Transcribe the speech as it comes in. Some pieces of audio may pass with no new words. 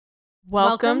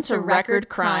Welcome to Record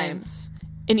Crimes.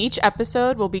 In each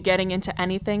episode, we'll be getting into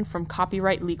anything from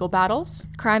copyright legal battles,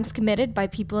 crimes committed by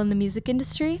people in the music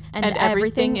industry, and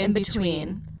everything in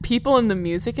between. People in the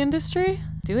music industry?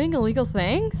 Doing illegal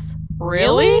things?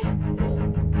 Really?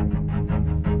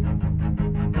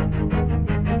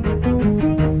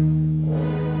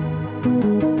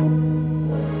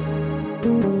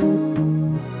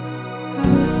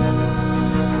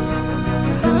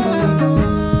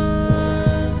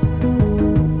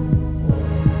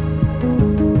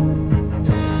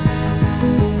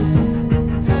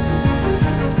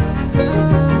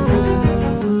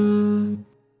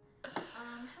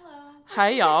 Hi,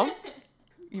 y'all.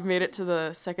 You've made it to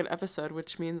the second episode,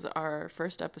 which means our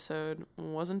first episode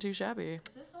wasn't too shabby.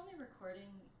 Is this only recording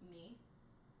me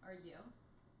or you?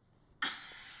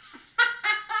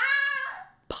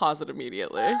 Pause it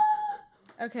immediately.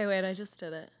 Okay, wait, I just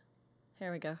did it.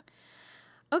 Here we go.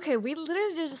 Okay, we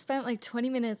literally just spent like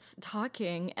 20 minutes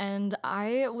talking, and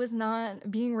I was not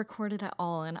being recorded at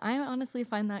all, and I honestly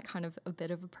find that kind of a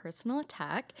bit of a personal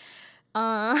attack.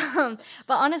 But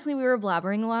honestly, we were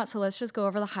blabbering a lot, so let's just go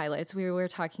over the highlights. We were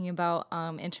talking about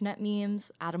internet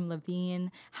memes, Adam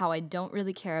Levine, how I don't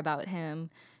really care about him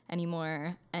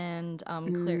anymore, and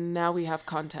Now we have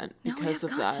content because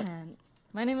of that.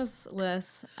 My name is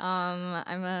Liz.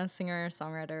 I'm a singer,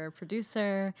 songwriter,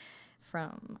 producer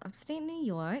from upstate New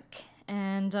York,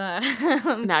 and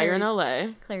now you're in LA.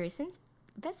 Clarison's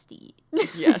bestie.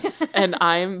 Yes, and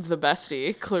I'm the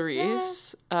bestie,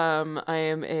 Clarice. Yeah. I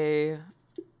am a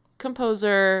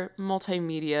composer,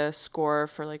 multimedia score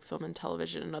for like film and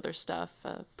television and other stuff,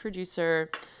 a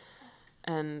producer,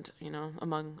 and, you know,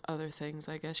 among other things,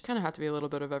 I guess. You kind of have to be a little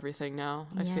bit of everything now,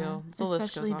 I feel. The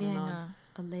list goes on and on.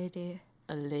 A lady.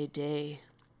 A lady.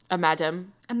 A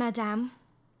madam. A madame.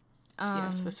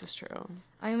 Yes, this is true.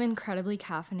 I'm incredibly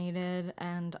caffeinated,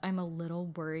 and I'm a little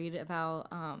worried about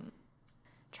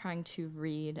trying to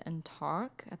read and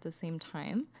talk at the same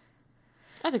time.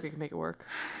 I think we can make it work.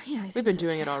 Yeah, We've been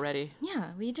doing it already.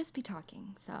 Yeah, we just be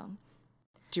talking, so.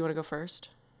 Do you want to go first?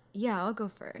 Yeah, I'll go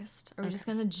first. Are we just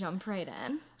going to jump right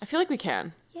in? I feel like we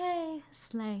can. Yay,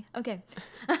 slay. Okay.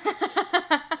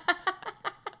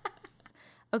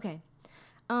 Okay.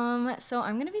 So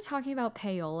I'm going to be talking about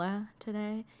payola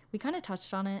today. We kind of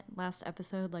touched on it last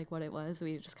episode, like what it was.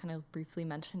 We just kind of briefly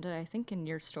mentioned it, I think, in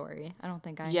your story. I don't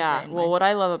think I Yeah, well, what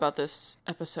I love about this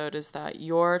episode is that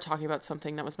you're talking about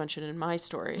something that was mentioned in my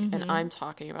story, and I'm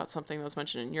talking about something that was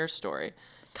mentioned in your story.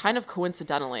 Kind of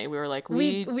coincidentally, we were like,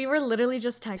 we were literally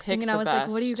just texting, and I was like,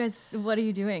 what are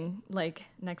you doing, like,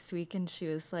 next week? And she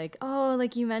was like, oh,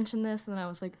 like, you mentioned this, and then I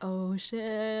was like, oh,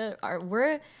 shit.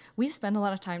 We spend a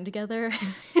lot of time together.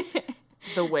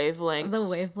 The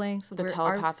wavelengths. The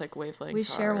telepathic wavelengths. We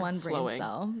share one flowing. brain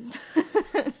cell.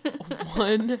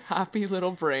 One happy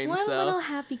little brain cell. One little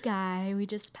happy guy. We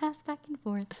just pass back and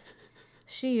forth.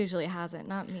 She usually has it,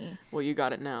 not me. Well, you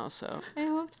got it now, so. I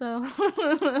hope so.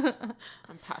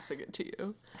 I'm passing it to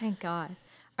you. Thank God.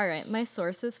 All right, my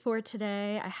sources for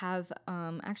today, I have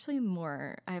actually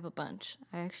more. I have a bunch.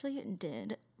 I actually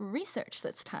did research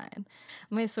this time.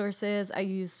 My sources, I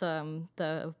used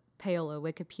the Payola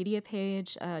Wikipedia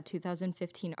page, a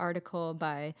 2015 article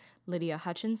by Lydia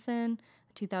Hutchinson,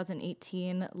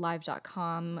 2018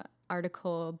 Live.com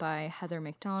article by Heather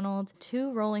McDonald,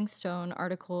 2 Rolling Stone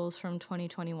articles from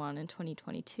 2021 and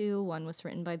 2022. One was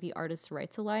written by the Artists'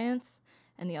 Rights Alliance,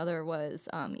 and the other was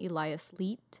Elias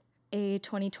Leet, a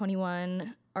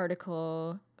 2021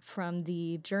 article from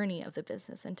The Journey of the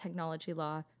Business and Technology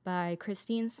Law by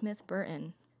Christine Smith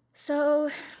Burton.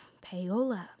 So,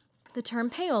 payola. The term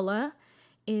payola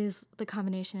is the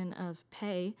combination of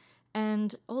pay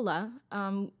and ola,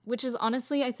 which is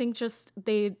honestly, I think just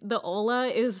the ola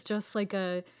is just like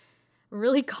a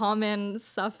really common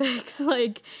suffix.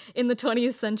 Like in the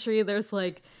 20th century, there's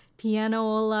like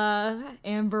pianola,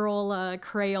 amberola,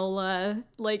 crayola,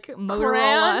 like Motorola.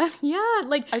 Crayons? Yeah,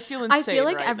 like I feel insane. I feel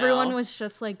like right everyone now. was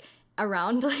just like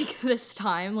around like this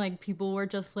time, like people were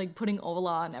just like putting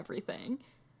ola on everything.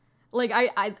 Like,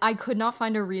 I could not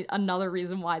find another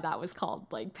reason why that was called,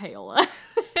 like, payola.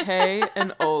 Pay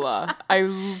and ola.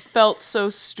 I felt so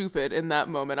stupid in that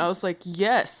moment. I was like,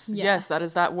 yes, that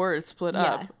is that word split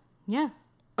up. Yeah.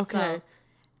 Okay.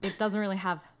 So it doesn't really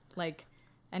have, like,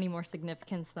 any more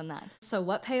significance than that. So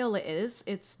what payola is,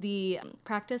 it's the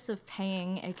practice of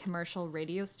paying a commercial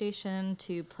radio station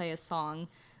to play a song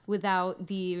without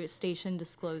the station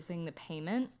disclosing the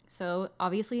payment. So,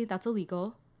 obviously, that's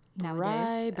illegal.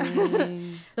 nowadays.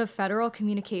 Bribing. The Federal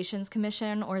Communications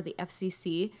Commission, or the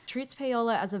FCC, treats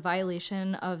payola as a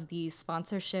violation of the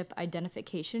sponsorship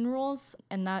identification rules,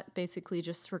 and that basically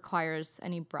just requires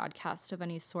any broadcast of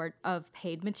any sort of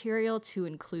paid material to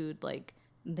include, like,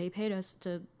 they paid us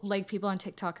to, like, people on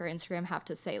TikTok or Instagram have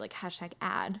to say, like,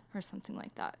 #ad or something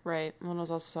like that. Right. Well, I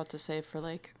was also about to say for,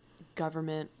 like,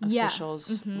 government Yeah.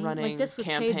 officials running Like, this was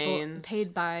campaigns.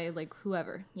 paid by, like,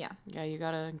 whoever. Yeah. Yeah, you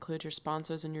gotta include your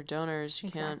sponsors and your donors. You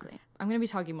Exactly. I'm going to be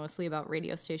talking mostly about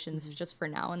radio stations just for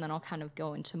now, and then I'll kind of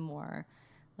go into more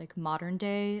like modern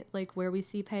day, like where we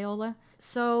see payola.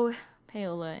 So,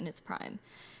 payola in its prime.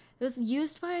 It was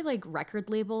used by like record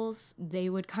labels. They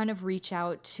would kind of reach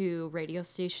out to radio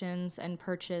stations and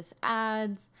purchase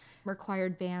ads,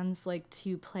 required bands like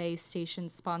to play station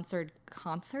sponsored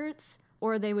concerts,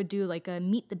 or they would do like a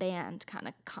meet the band kind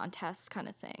of contest kind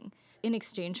of thing. In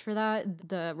exchange for that,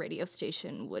 the radio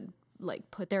station would like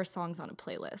put their songs on a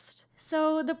playlist.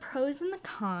 So the pros and the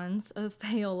cons of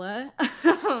payola.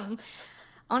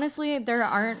 Honestly, there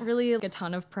aren't really a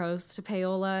ton of pros to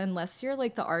payola unless you're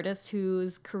like the artist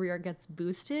whose career gets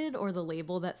boosted or the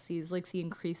label that sees like the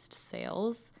increased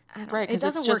sales. Right, because it's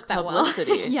doesn't just work that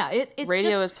publicity. well. Yeah, it's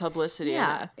Radio just, is publicity.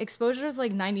 yeah, exposure is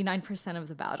like 99% of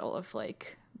the battle of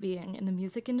like being in the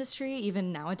music industry,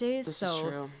 even nowadays. This so is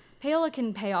true. payola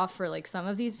can pay off for like some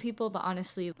of these people, but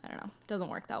honestly, I don't know, doesn't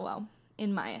work that well,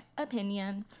 in my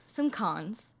opinion. Some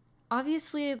cons.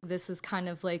 Obviously, this is kind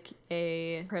of like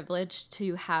a privilege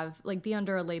to have, like, be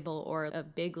under a label or a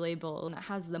big label that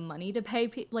has the money to pay,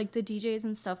 like, the DJs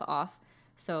and stuff off.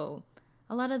 So,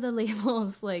 a lot of the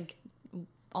labels, like,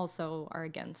 also are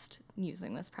against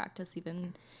using this practice,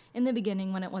 even in the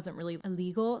beginning when it wasn't really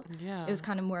illegal. Yeah. It was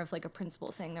kind of more of, like, a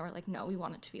principle thing. They were like, no, we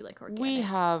want it to be, like, organic. We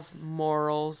have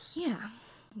morals. Yeah.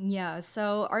 Yeah,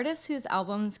 so artists whose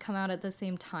albums come out at the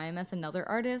same time as another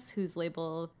artist whose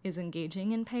label is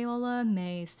engaging in payola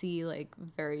may see like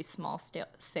very small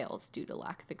sales due to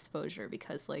lack of exposure,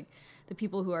 because like the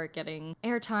people who are getting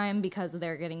airtime because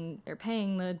they're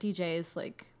paying the DJs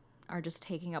like are just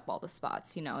taking up all the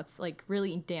spots, you know. It's like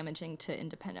really damaging to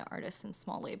independent artists and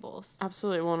small labels.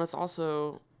 Absolutely. Well,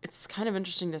 and it's kind of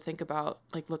interesting to think about,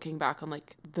 like, looking back on,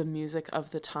 like, the music of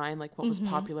the time, like, what was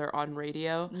popular on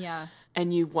radio. Yeah.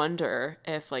 And you wonder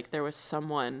if, like, there was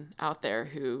someone out there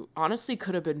who honestly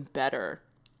could have been better.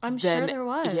 I'm sure there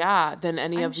was. Yeah, than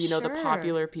any I'm of, you know, the sure.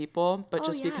 popular people. But Oh,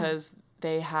 just yeah. because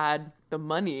they had the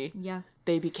money, Yeah.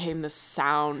 they became the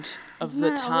sound of Isn't the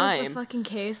that always time. the fucking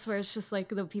case where it's just like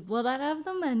the people that have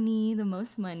the money, the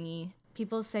most money.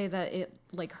 People say that it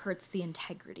like hurts the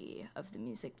integrity of the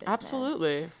music business.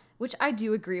 Absolutely. Which I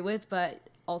do agree with, but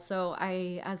also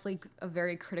I, as like a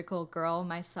very critical girl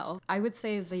myself, I would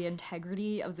say the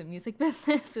integrity of the music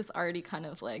business is already kind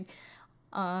of like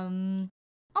on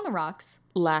the rocks.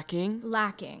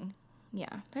 Lacking.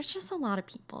 Yeah, there's just a lot of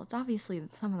people. It's obviously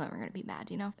some of them are going to be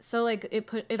bad, you know? So, like,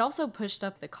 it also pushed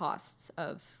up the costs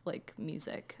of, like,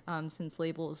 music, since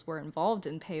labels were involved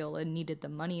in payola and needed the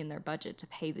money in their budget to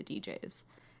pay the DJs.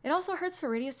 It also hurts for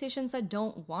radio stations that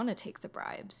don't want to take the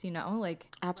bribes, you know? Like,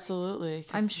 Absolutely.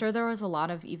 'Cause I'm sure there was a lot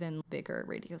of even bigger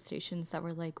radio stations that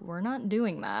were like, we're not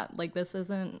doing that. Like, that's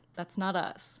not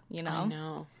us, you know? I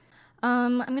know.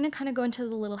 I'm going to kind of go into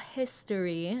the little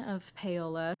history of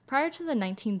payola. Prior to the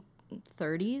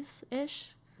 1930s-ish,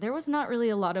 there was not really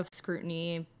a lot of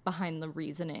scrutiny behind the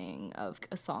reasoning of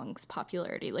a song's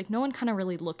popularity. Like, no one kind of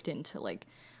really looked into, like,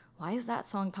 why is that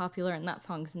song popular and that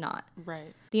song's not?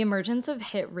 Right. The emergence of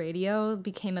hit radio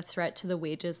became a threat to the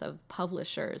wages of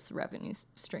publishers' revenue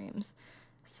streams.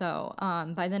 So,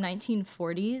 by the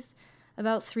 1940s,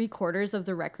 about 3/4 of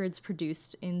the records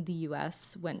produced in the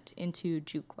US went into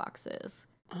jukeboxes.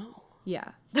 Oh.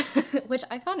 Yeah. Which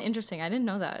I found interesting. I didn't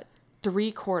know that.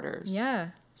 3/4. Yeah.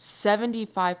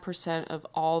 75% of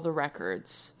all the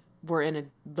records were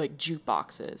in like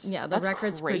jukeboxes. Yeah, the That's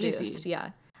records crazy. produced.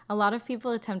 Yeah. A lot of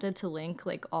people attempted to link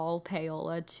like all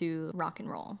payola to rock and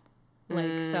roll.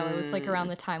 Like, so it was like around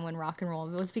the time when rock and roll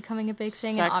was becoming a big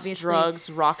thing. Sex, and obviously, drugs,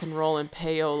 rock and roll, and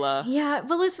payola. yeah,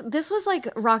 but this was like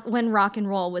when rock and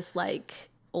roll was like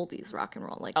oldies rock and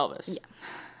roll. Like Elvis. Yeah.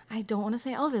 I don't want to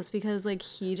say Elvis because like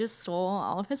he just stole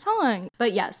all of his songs.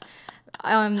 But yes,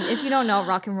 if you don't know,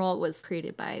 rock and roll was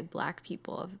created by black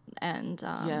people, and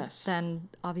Yes. then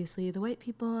obviously the white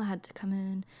people had to come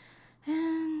in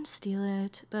and steal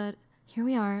it. But here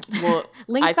we are. Well,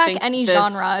 Link I back think any this-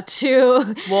 genre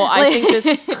to. Well, I think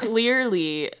this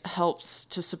clearly helps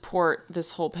to support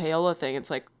this whole payola thing. It's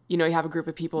like, you know, you have a group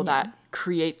of people that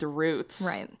create the roots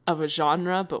Right. of a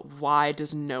genre, but why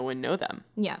does no one know them?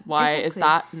 Yeah, Why is exactly.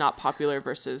 that not popular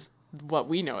versus what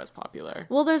we know as popular.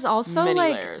 Well, there's also Many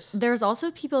like layers. there's also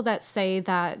people that say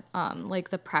that like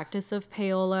the practice of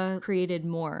payola created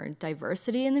more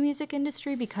diversity in the music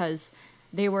industry because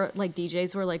they were like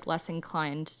DJs were like less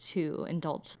inclined to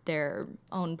indulge their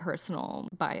own personal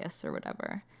bias or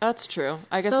whatever. That's true.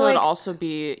 I guess So, it would like, also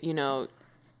be, you know,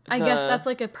 I guess that's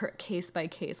like a case by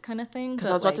case kind of thing. because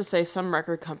I was about to say some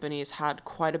record companies had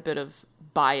quite a bit of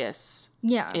bias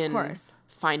yeah, of in course.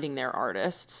 finding their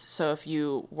artists. So if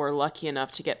you were lucky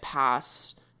enough to get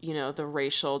past, you know, the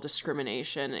racial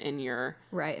discrimination in your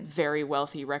Right. very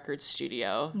wealthy record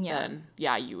studio, Yeah. then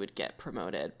yeah, you would get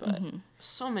promoted. But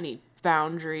so many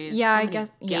boundaries. Yeah, so I many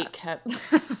guess- yeah. gate kept.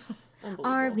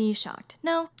 Are we shocked?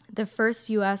 No. The first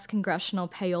U.S. congressional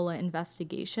payola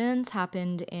investigations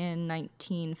happened in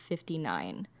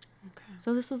 1959. Okay.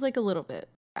 So this was like a little bit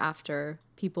after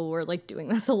people were like doing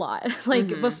this a lot. Like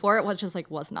before it was just like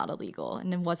was not illegal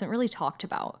and it wasn't really talked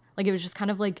about. Like it was just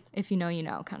kind of like if you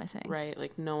know kind of thing. Right,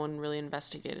 like no one really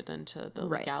investigated into the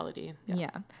Right. legality. Yeah.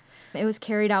 It was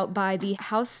carried out by the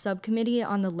House Subcommittee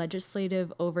on the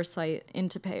Legislative Oversight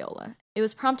into Payola. It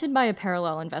was prompted by a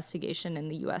parallel investigation in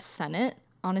the U.S. Senate.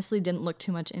 Honestly, didn't look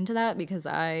too much into that because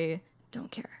I don't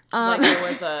care. Like there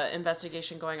was a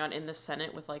investigation going on in the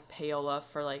Senate with like payola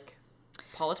for like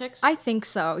politics. I think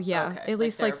so, yeah. Okay, At like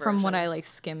least their like from what version. I like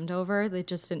skimmed over, they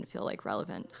just didn't feel like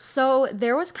relevant. So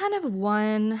there was kind of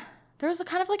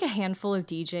like a handful of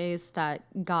DJs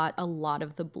that got a lot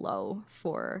of the blow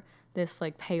for this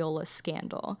like payola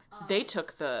scandal. They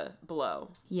took the blow.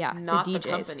 Yeah, Not the the DJs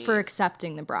companies. for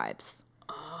accepting the bribes.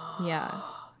 Yeah,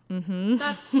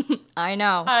 That's I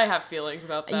know. I have feelings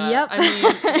about that. Yep. I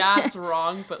mean, yeah, it's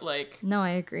wrong, but like, No,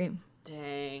 I agree.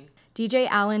 dang. DJ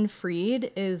Alan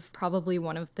Freed is probably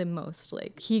one of the most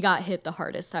like he got hit the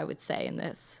hardest, I would say, in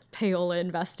this payola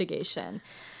investigation.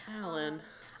 Alan.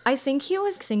 I think he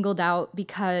was singled out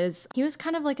because he was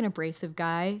kind of like an abrasive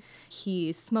guy.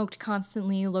 He smoked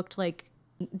constantly, looked like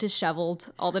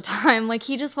disheveled all the time. Like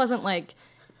he just wasn't like,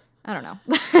 I don't know.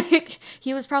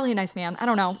 He was probably a nice man. I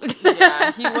don't know.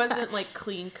 Yeah, he wasn't like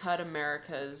clean cut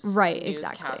America's Right,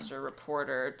 newscaster, exactly.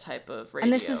 reporter type of radio.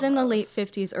 And this is in the late host.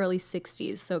 50s, early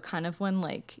 60s. So kind of when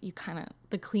like you kind of,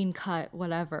 the clean cut,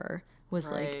 whatever was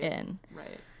like Right. in.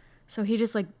 Right. So he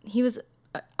just like, he was,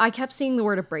 I kept seeing the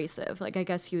word abrasive. Like I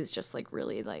guess he was just like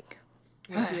really like,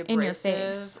 Was he in your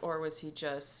abrasive face. or was he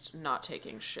just not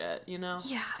taking shit, you know?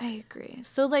 yeah, I agree.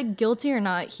 So like guilty or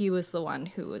not, he was the one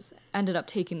who was ended up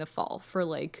taking the fall for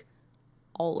like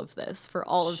all of this, for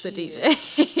all of the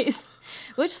DJs,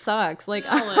 which sucks. Like,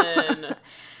 Alan.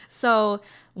 so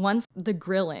once the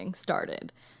grilling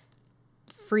started,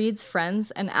 Freed's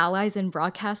friends and allies in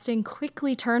broadcasting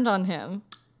quickly turned on him.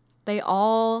 They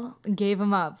all gave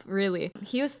him up, really.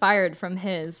 He was fired from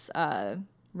his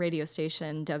radio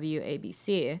station,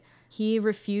 WABC. He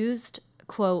refused,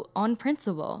 quote, on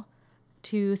principle,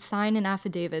 to sign an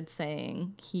affidavit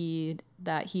saying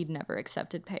that he'd never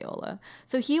accepted payola.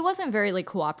 So he wasn't very like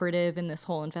cooperative in this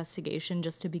whole investigation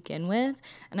just to begin with,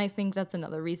 and I think that's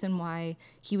another reason why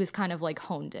he was kind of like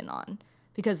honed in on,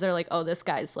 because they're like, oh, this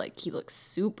guy's like, he looks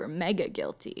super mega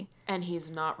guilty. And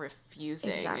he's not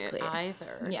refusing Exactly. it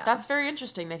either. Yeah. That's very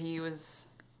interesting that he was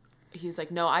like,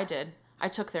 no, I did. I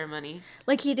took their money.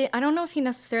 Like he did, I don't know if he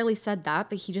necessarily said that,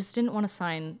 but he just didn't want to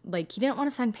sign, like he didn't want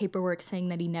to sign paperwork saying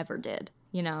that he never did,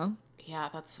 you know? Yeah,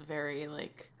 that's very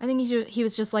like, I think he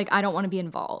was just like, I don't want to be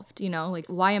involved, you know? Like,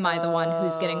 why am I the one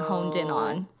who's getting honed in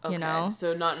on, okay. you know?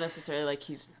 So not necessarily like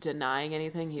he's denying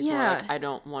anything. He's more Yeah. like, I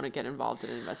don't want to get involved in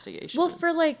an investigation. Well,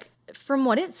 for like, from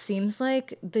what it seems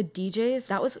like, the DJs,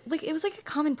 that was like, it was like a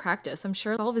common practice. I'm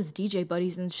sure all of his DJ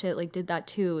buddies and shit like did that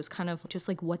too. It was kind of just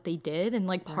like what they did and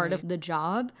like part of the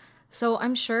job. So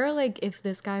I'm sure like if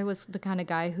this guy was the kind of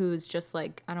guy who's just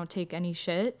like, I don't take any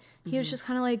shit, he was just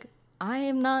kind of like, I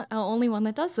am not the only one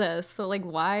that does this. So like,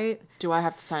 why, do I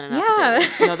have to sign an Yeah.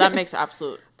 affidavit? No, that makes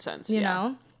absolute sense. you yeah.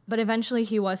 know? But eventually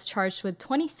he was charged with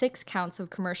 26 counts of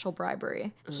commercial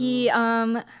bribery.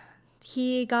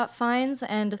 He got fines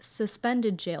and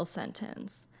suspended jail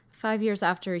sentence. 5 years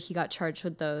after he got charged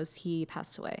with those, he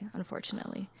passed away,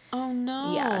 unfortunately. Oh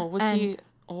no. Yeah, Was he and-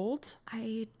 old?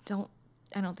 I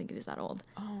don't think he was that old.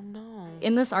 Oh no.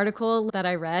 In this article that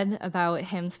I read about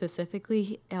him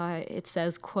specifically, it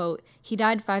says, quote, he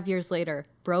died 5 years later,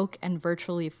 broke and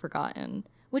virtually forgotten,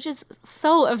 which is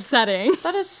so upsetting.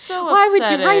 That is so Why would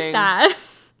upsetting. you write that?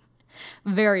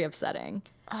 Very upsetting.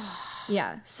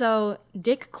 Yeah. So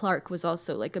Dick Clark was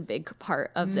also like a big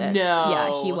part of this. No.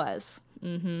 Yeah, he was.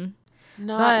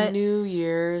 Not New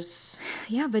Year's.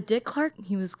 Yeah, but Dick Clark,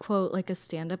 he was, quote, like a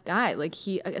stand-up guy. Like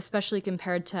he, especially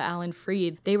compared to Alan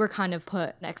Freed, they were kind of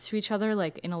put next to each other,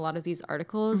 like in a lot of these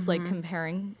articles, like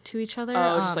comparing to each other.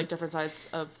 Oh, just like different sides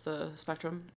of the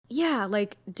spectrum. Yeah,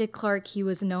 like Dick Clark, he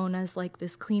was known as like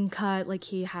this clean cut, like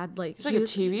he had like... He's like a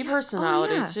TV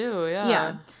personality too,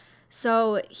 yeah.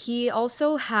 So he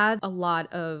also had a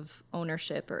lot of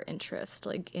ownership or interest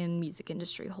like in music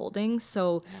industry holdings.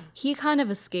 So he kind of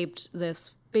escaped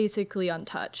this basically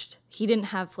untouched. He didn't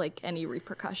have like any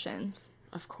repercussions.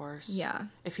 Of course. Yeah.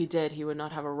 If he did, he would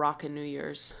not have a rockin' New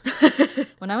Year's.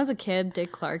 When I was a kid,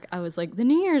 Dick Clark, I was like the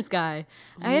New Year's guy.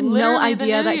 I had Literally no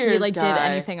idea that he like guy. did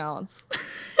anything else.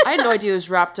 I had no idea he was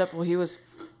wrapped up. Well, he was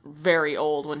very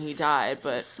old when he died,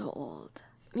 but So old.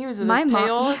 he was in this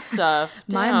payola stuff.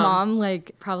 Damn. My mom,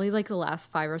 like probably like the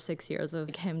last 5 or 6 years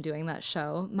of him doing that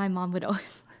show, my mom would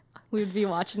always... We would be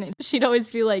watching it. She'd always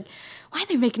be like, why are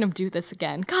they making him do this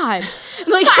again? God.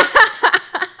 Like,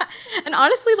 and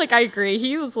honestly, like, I agree.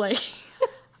 He was like,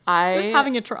 I was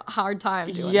having a hard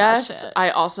time doing that shit. I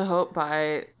also hope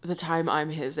by the time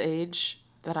I'm his age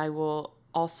that I will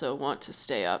also want to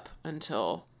stay up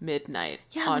until midnight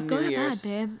on New Year's.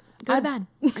 Yeah, go to bed, babe. Go to bed.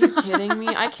 Are you kidding me?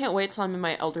 I can't wait till I'm in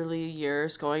my elderly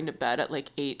years going to bed at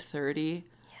like 8:30.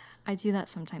 I do that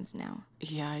sometimes now.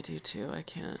 Yeah, I do too. I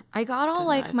can't. I got all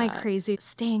like my crazy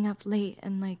staying up late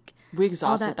and like we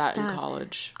exhausted that in stuff.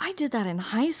 College. I did that in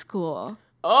high school.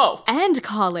 Oh. And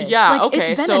college. Yeah, like,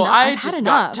 okay. It's been so enough. I just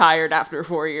got tired after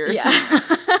 4 years.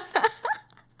 Yeah.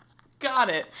 Got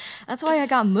it. That's why I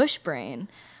got mush brain.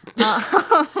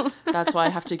 That's why I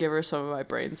have to give her some of my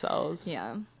brain cells.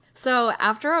 Yeah. So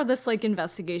after this like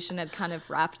investigation had kind of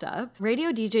wrapped up,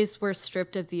 radio DJs were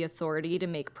stripped of the authority to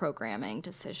make programming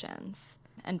decisions.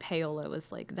 And payola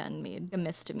was like then made a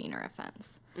misdemeanor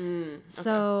offense.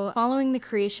 So following the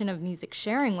creation of music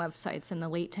sharing websites in the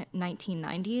late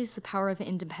 1990s, the power of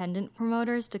independent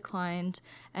promoters declined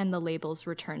and the labels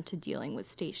returned to dealing with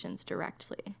stations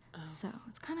directly. So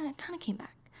it's kind of came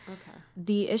back. Okay.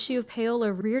 The issue of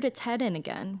payola reared its head in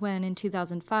again when, in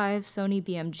 2005, Sony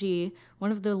BMG,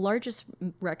 one of the largest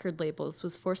record labels,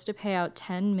 was forced to pay out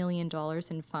 $10 million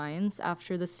in fines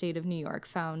after the state of New York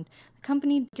found the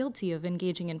company guilty of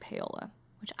engaging in payola,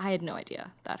 which I had no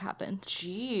idea that happened.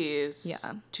 Jeez.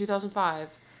 Yeah. 2005.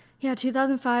 Yeah,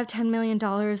 2005, $10 million,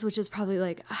 which is probably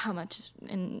like how much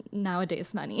in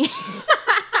nowadays money?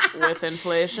 With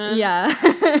inflation? Yeah.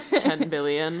 10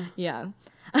 billion. Yeah.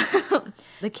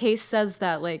 The case says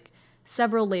that like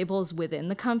several labels within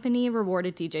the company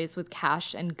rewarded DJs with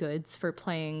cash and goods for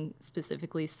playing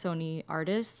specifically Sony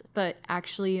artists, but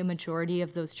actually a majority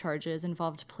of those charges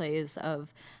involved plays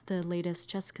of the latest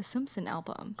Jessica Simpson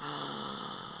album.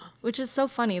 Which is so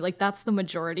funny. Like that's the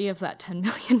majority of that $10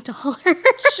 million.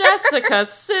 Jessica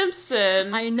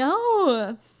Simpson. I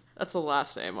know. That's the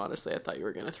last name, honestly, I thought you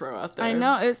were going to throw out there. I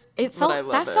know. It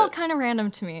felt kind of random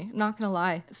to me. I'm not going to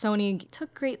lie. Sony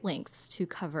took great lengths to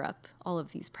cover up all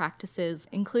of these practices,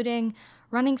 including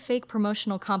running fake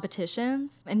promotional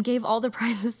competitions and gave all the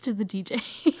prizes to the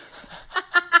DJs.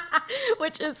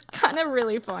 Which is kind of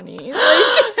really funny.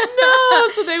 No,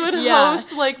 so they would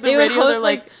host like the radio. They're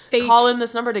like, fake... call in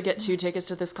this number to get 2 tickets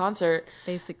to this concert.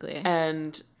 Basically.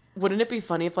 And wouldn't it be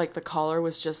funny if like the caller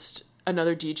was just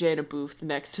another DJ in a booth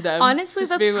next to them? Honestly,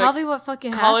 that's probably what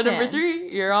fucking happened. Caller number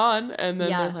 3, you're on. And then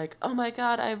they're like, oh my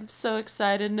God, I'm so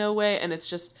excited. No way. And it's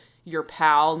just your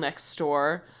pal next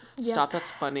door. Yep. Stop, that's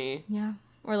funny. Yeah.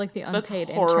 Or like the unpaid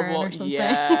that's horrible. Intern or something.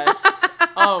 Yes.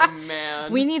 Oh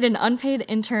man. We need an unpaid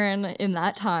intern in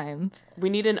that time. We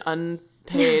need an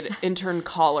unpaid intern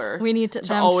caller. We need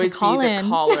to always call be in. the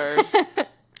caller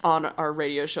on our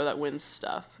radio show that wins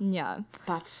stuff. Yeah.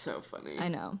 That's so funny. I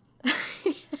know.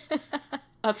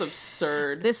 That's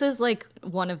absurd. This is like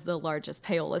one of the largest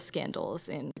payola scandals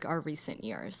in our recent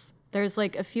years. There's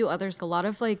like a few others. A lot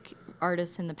of like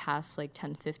artists in the past like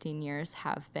 10, 15 years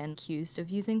have been accused of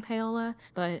using payola,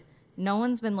 but no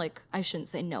one's been like, I shouldn't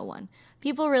say no one.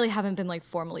 People really haven't been like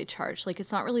formally charged. Like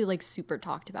it's not really like super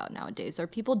talked about nowadays, or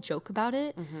people joke about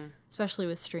it, especially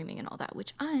with streaming and all that,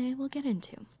 which I will get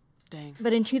into. Dang.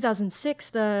 But in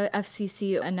 2006, the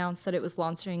FCC announced that it was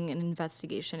launching an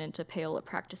investigation into payola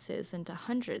practices into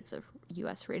hundreds of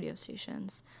U.S. radio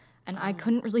stations. And I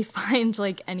couldn't really find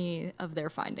like any of their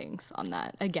findings on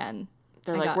that. Again,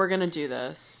 they're like, we're going to do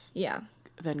this. Yeah.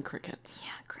 Then crickets.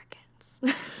 Yeah, crickets.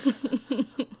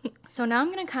 So now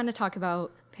I'm going to kind of talk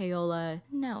about payola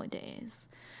nowadays.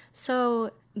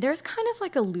 So there's kind of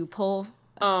like a loophole.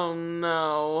 Oh,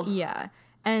 no. Yeah.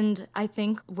 And I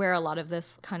think where a lot of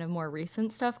this kind of more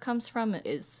recent stuff comes from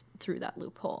is through that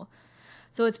loophole.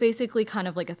 So it's basically kind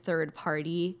of like a third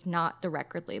party, not the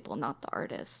record label, not the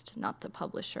artist, not the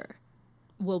publisher,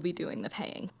 will be doing the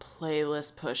paying.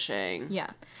 Playlist pushing.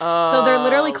 Yeah. Oh. So they're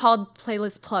literally called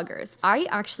playlist pluggers. I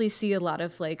actually see a lot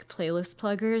of like playlist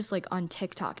pluggers like on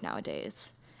TikTok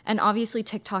nowadays. And obviously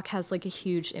TikTok has like a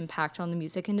huge impact on the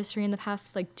music industry in the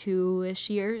past like 2-ish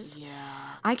years. Yeah.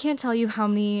 I can't tell you how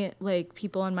many like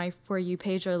people on my For You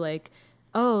page are like,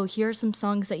 oh, here are some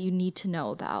songs that you need to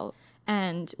know about.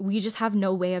 And we just have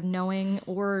no way of knowing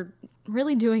or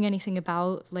really doing anything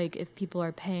about like if people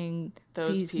are paying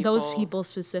those people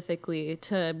specifically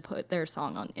to put their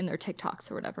song on in their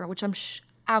TikToks or whatever, which I'm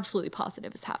absolutely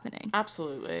positive is happening.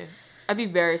 Absolutely. I'd be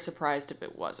very surprised if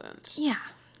it wasn't. Yeah.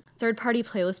 Third-party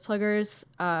playlist pluggers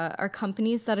are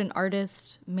companies that an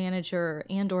artist, manager,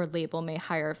 and or label may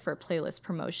hire for playlist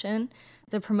promotion.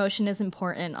 The promotion is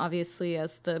important, obviously,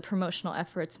 as the promotional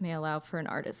efforts may allow for an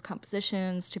artist's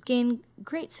compositions to gain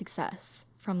great success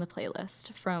from the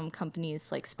playlist from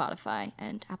companies like Spotify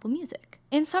and Apple Music.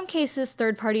 In some cases,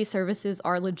 third-party services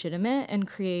are legitimate and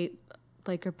create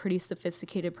like a pretty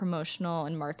sophisticated promotional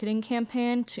and marketing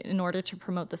campaign in order to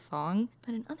promote the song.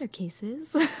 But in other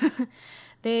cases,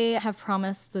 they have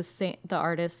promised the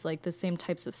artists like the same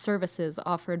types of services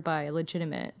offered by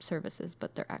legitimate services,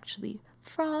 but they're actually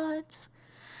frauds.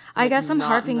 I guess I'm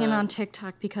harping in on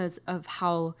TikTok because of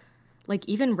how, like,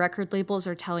 even record labels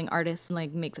are telling artists,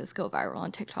 like, make this go viral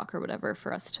on TikTok or whatever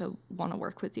for us to want to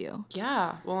work with you.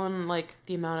 Yeah. Well, and, like,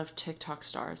 the amount of TikTok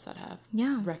stars that have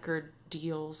record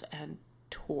deals and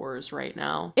tours right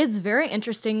now. It's very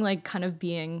interesting, like, kind of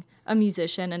being a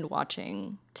musician and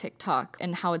watching TikTok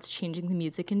and how it's changing the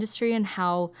music industry and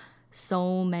how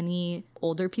so many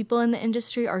older people in the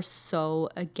industry are so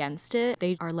against it.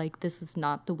 They are like, this is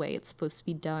not the way it's supposed to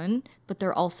be done. But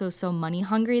they're also so money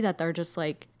hungry that they're just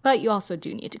like, but you also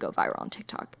do need to go viral on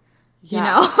TikTok. Yeah. You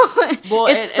know? Well,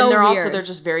 they're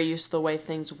just very used to the way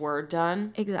things were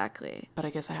done. Exactly. But I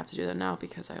guess I have to do that now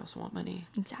because I also want money.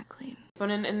 Exactly.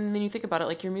 But and then you think about it,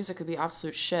 like, your music could be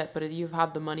absolute shit, but if you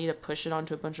have the money to push it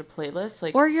onto a bunch of playlists,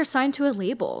 like, or you're signed to a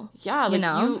label. Yeah, like,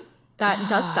 that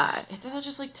does that. That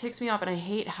just, like, ticks me off, and I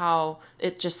hate how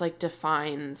it just, like,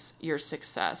 defines your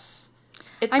success.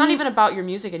 It's not even about your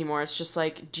music anymore. It's just,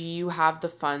 like, do you have the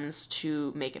funds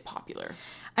to make it popular?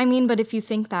 I mean, but if you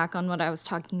think back on what I was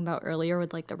talking about earlier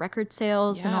with, like, the record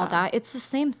sales and all that, it's the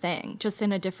same thing, just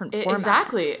in a different format.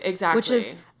 Exactly. Which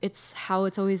is, it's how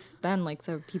it's always been. Like,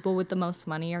 the people with the most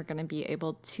money are going to be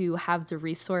able to have the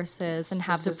resources and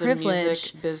have the privilege. A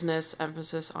music business,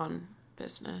 emphasis on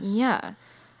business. Yeah.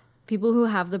 People who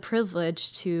have the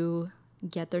privilege to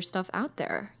get their stuff out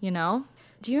there, you know?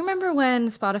 Do you remember when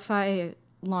Spotify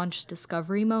launched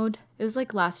Discovery Mode? It was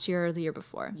like last year or the year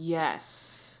before.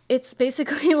 Yes. It's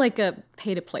basically like a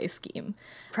pay-to-play scheme,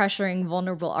 pressuring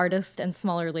vulnerable artists and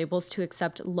smaller labels to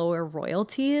accept lower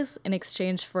royalties in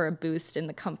exchange for a boost in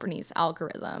the company's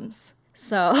algorithms.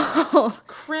 So...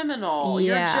 Criminal.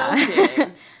 Yeah. You're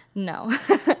joking. No.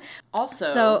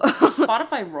 Also,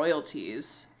 Spotify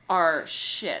royalties are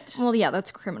shit. Well, yeah,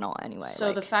 that's criminal anyway. So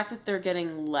like, the fact that they're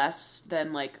getting less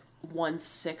than like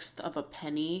 1/6 of a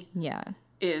penny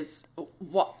is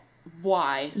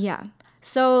why? Yeah.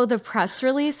 So the press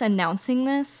release announcing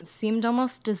this seemed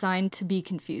almost designed to be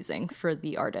confusing for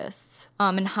the artists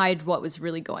and hide what was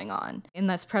really going on. In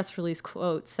this press release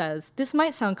quote says, "This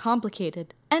might sound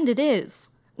complicated, and it is."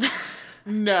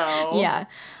 No. Yeah.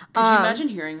 Could you imagine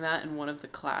hearing that in one of the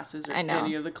classes or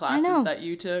any of the classes that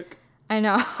you took? I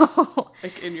know.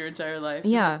 Like, in your entire life?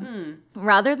 Yeah.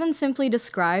 Rather than simply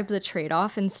describe the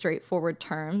trade-off in straightforward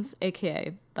terms,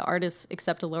 aka the artists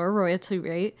accept a lower royalty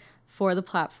rate for the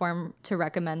platform to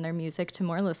recommend their music to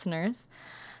more listeners,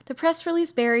 the press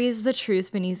release buries the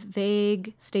truth beneath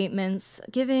vague statements,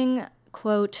 giving,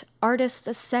 quote, artists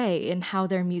a say in how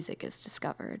their music is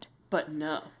discovered. But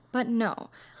no.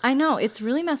 I know, it's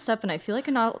really messed up, and I feel like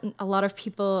not a lot of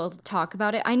people talk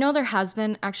about it. I know there has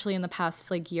been, actually, in the past,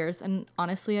 like, years, and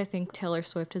honestly, I think Taylor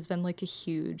Swift has been, like, a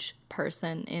huge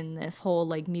person in this whole,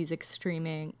 like, music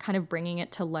streaming, kind of bringing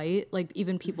it to light. Like,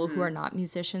 even people who are not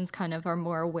musicians kind of are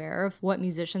more aware of what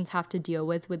musicians have to deal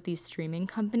with these streaming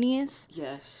companies.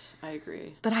 Yes, I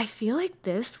agree. But I feel like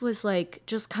this was, like,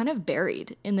 just kind of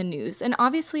buried in the news. And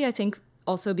obviously, I think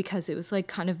also because it was like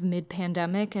kind of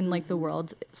mid-pandemic and like the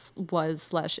world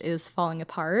is falling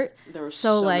apart. There were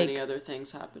so like, many other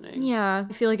things happening. Yeah,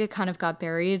 I feel like it kind of got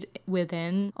buried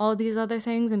within all of these other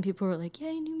things, and people were like,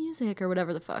 yay, new music or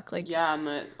whatever the fuck. Like, yeah,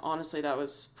 and honestly that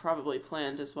was probably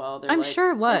planned as well. I'm like,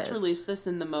 sure it was. Let's release this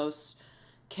in the most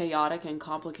chaotic and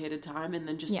complicated time and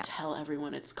then just Yeah. tell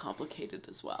everyone it's complicated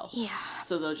as well. Yeah.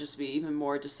 So they'll just be even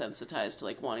more desensitized to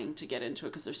like wanting to get into it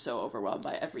because they're so overwhelmed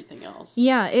by everything else.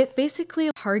 Yeah, it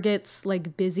basically targets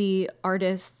like busy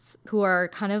artists who are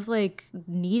kind of like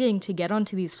needing to get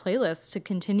onto these playlists to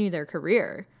continue their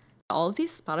career. All of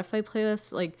these Spotify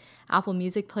playlists, like Apple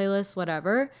Music playlists,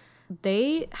 whatever,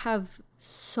 they have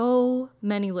so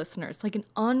many listeners, like an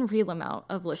unreal amount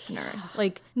of listeners,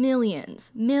 like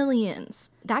millions.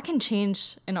 That can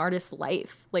change an artist's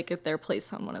life, like if they're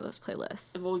placed on one of those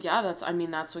playlists. Well, yeah,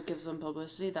 that's what gives them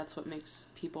publicity. That's what makes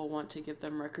people want to give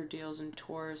them record deals and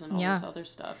tours and all this other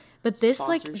stuff. But this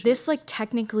Sponsorships.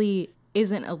 technically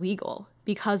isn't illegal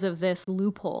because of this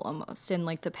loophole almost in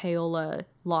like the payola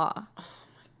law.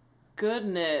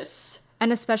 Goodness.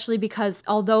 And especially because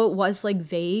although it was like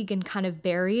vague and kind of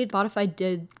buried, Spotify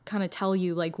did kind of tell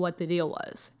you like what the deal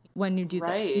was when you do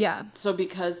this. Yeah. So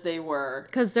because they were...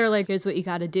 Because they're like, here's what you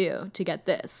got to do to get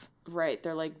this. Right.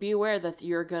 They're like, be aware that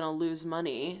you're going to lose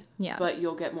money, Yeah. but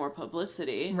you'll get more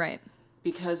publicity. Right.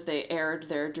 Because they aired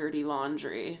their dirty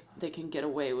laundry. They can get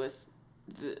away with...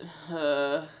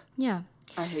 Yeah.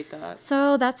 I hate that.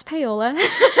 So that's payola.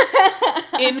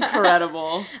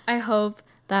 Incredible. I hope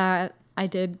that I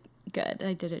did good.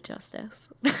 I did it justice.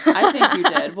 I think you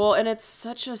did. Well, and it's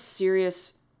such a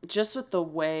serious, just with the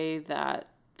way that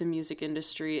the music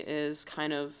industry is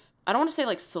kind of, I don't want to say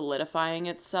like solidifying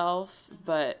itself,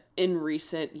 but in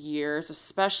recent years,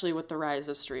 especially with the rise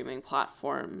of streaming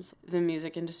platforms, the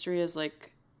music industry is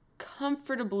like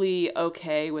comfortably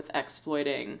okay with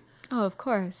exploiting Oh, of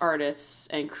course. artists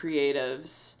and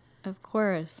creatives. Of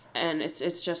course. And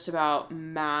it's just about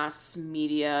mass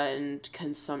media and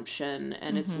consumption,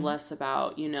 and it's less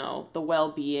about, you know, the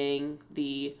well-being,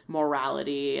 the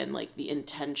morality, and like the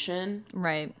intention.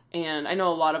 Right. And I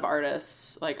know a lot of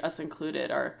artists, like us included,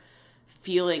 are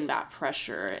feeling that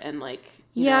pressure and like,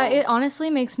 you Yeah, know, it honestly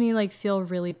makes me like feel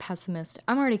really pessimistic.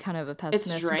 I'm already kind of a pessimist.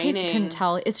 In case you draining. couldn't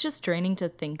tell, it's just draining to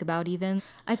think about even.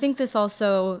 I think this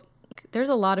also, there's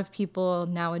a lot of people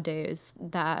nowadays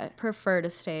that prefer to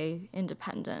stay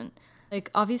independent. Like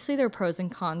obviously there are pros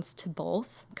and cons to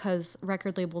both because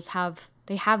record labels have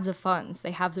the funds,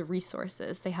 they have the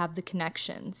resources, they have the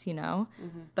connections, you know?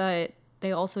 But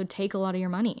they also take a lot of your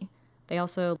money. They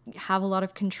also have a lot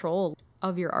of control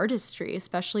of your artistry,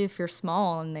 especially if you're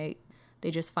small and they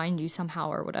just find you somehow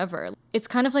or whatever. It's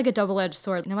kind of like a double-edged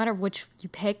sword. No matter which you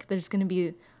pick, there's going to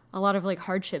be a lot of like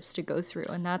hardships to go through.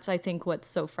 And that's, I think, what's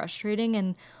so frustrating.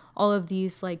 And all of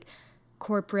these like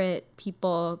corporate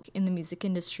people in the music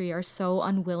industry are so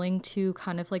unwilling to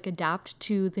kind of like adapt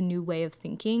to the new way of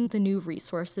thinking, the new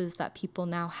resources that people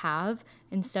now have.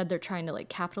 Instead, they're trying to like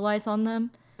capitalize on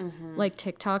them. Like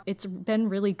TikTok, it's been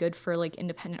really good for like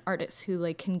independent artists who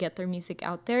like can get their music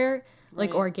out there like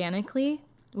Right. organically,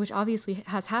 which obviously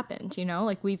has happened, you know,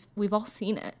 like we've all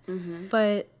seen it.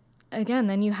 But again,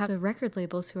 then you have the record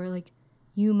labels who are like,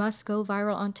 you must go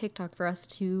viral on TikTok for us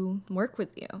to work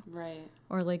with you, right.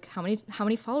 or like how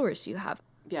many followers do you have?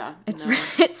 Yeah. It's no.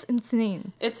 it's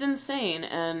insane. It's insane.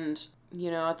 And, you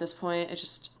know, at this point, it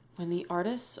just, when the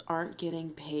artists aren't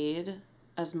getting paid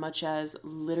as much as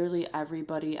literally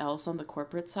everybody else on the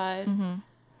corporate side, when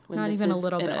Not this even a is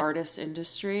little an bit. artist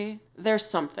industry, there's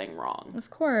something wrong. Of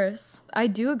course. I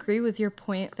do agree with your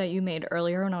point that you made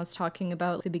earlier when I was talking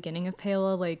about the beginning of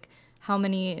Payola, like how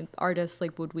many artists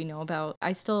like would we know about?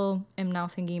 I still am now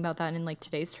thinking about that in like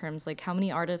today's terms. Like how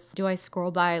many artists do I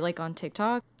scroll by like on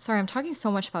TikTok? Sorry, I'm talking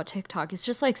so much about TikTok. It's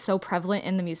just like so prevalent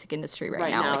in the music industry right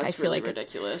now. Like it's I feel really like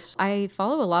ridiculous. I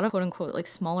follow a lot of quote unquote like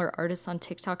smaller artists on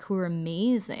TikTok who are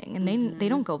amazing and they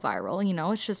don't go viral, you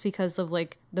know? It's just because of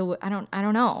like I don't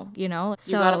know, you know?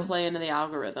 You gotta play into the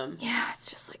algorithm. Yeah, it's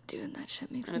just like, dude, that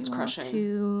shit makes And me it's want crushing.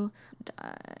 to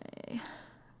die.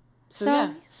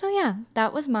 So So yeah,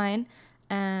 that was mine.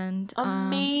 And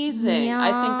amazing.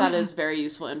 I think yeah. that is very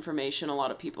useful information a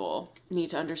lot of people need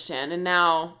to understand. And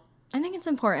now, I think it's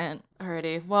important.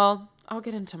 alrighty, well, I'll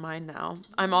get into mine now.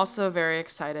 I'm also very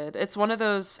excited. It's one of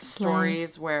those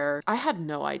stories where I had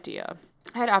no idea.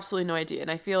 I had absolutely no idea.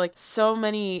 And I feel like so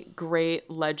many great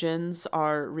legends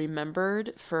are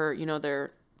remembered for, you know,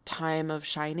 their time of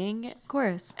shining, Of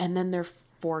course. and then they're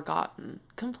forgotten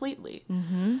completely.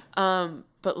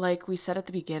 But like we said at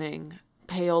the beginning,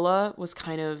 payola was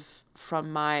kind of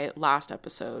from my last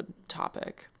episode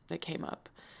topic that came up.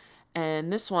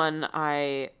 And this one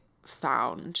I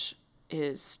found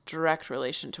is direct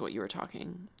relation to what you were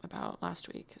talking about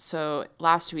last week. So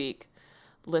last week,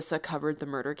 Lissa covered the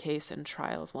murder case and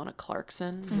trial of Lana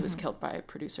Clarkson, who was killed by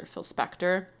producer Phil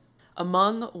Spector.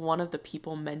 Among one of the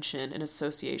people mentioned in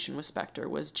association with Spector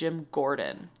was Jim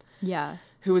Gordon, Yeah.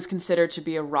 who was considered to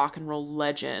be a rock and roll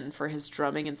legend for his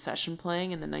drumming and session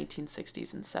playing in the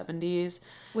 1960s and 70s.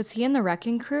 Was he in the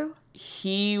Wrecking Crew?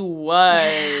 He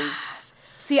was.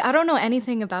 See, I don't know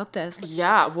anything about this.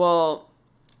 Yeah, well,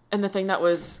 and the thing that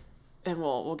was, and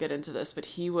we'll get into this, but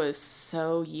he was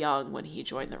so young when he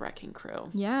joined the Wrecking Crew.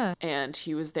 Yeah. And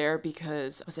he was there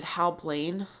because, was it Hal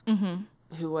Blaine?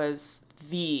 Mm-hmm. Who was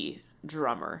the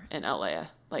drummer in LA,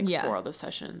 like, for all those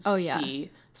sessions. Oh, yeah. He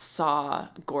saw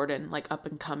Gordon, like, up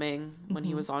and coming when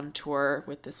he was on tour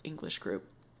with this English group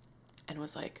and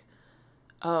was like,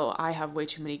 oh, I have way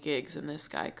too many gigs and this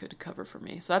guy could cover for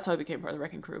me. So that's how I became part of the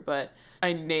Wrecking Crew. But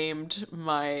I named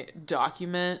my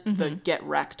document the Get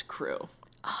Wrecked Crew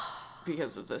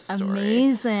because of this story.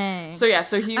 Amazing. So yeah,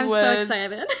 so he I'm was so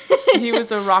excited. he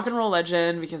was a rock and roll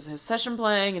legend because of his session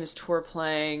playing and his tour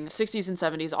playing, 60s and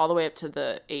 70s, all the way up to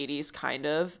the 80s, kind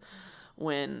of,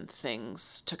 when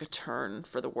things took a turn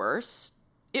for the worse.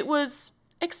 It was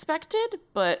expected,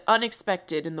 but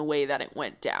unexpected in the way that it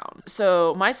went down.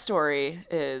 So my story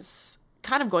is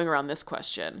kind of going around this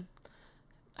question.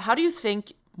 How do you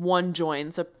think one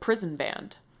joins a prison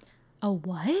band? A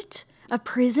what? A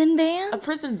prison band? A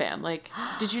prison band. Like,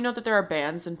 did you know that there are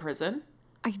bands in prison?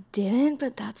 I didn't,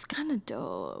 but that's kind of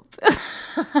dope.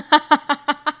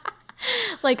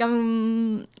 Like,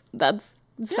 that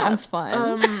sounds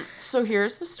fun. So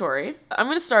here's the story. I'm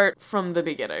going to start from the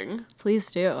beginning. Please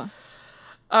do.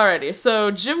 Alrighty,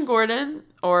 so Jim Gordon,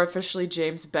 or officially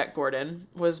James Beck Gordon,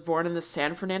 was born in the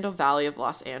San Fernando Valley of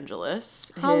Los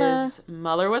Angeles. Holla. His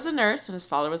mother was a nurse and his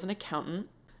father was an accountant.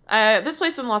 This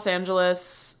place in Los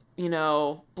Angeles, you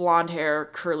know, blonde hair,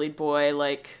 curly boy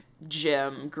like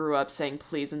Jim grew up saying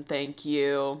please and thank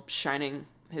you, shining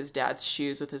his dad's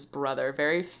shoes with his brother.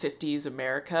 Very 50s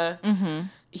America. Mm-hmm.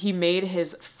 He made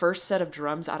his first set of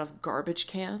drums out of garbage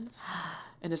cans.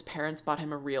 And his parents bought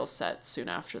him a real set soon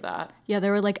after that. Yeah, they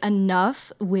were like,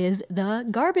 enough with the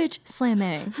garbage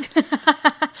slamming.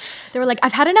 They were like,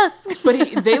 I've had enough.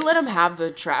 But they let him have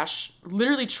the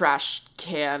literally trash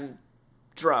can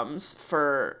drums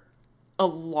for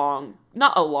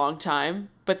not a long time,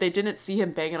 but they didn't see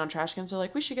him banging on trash cans. They're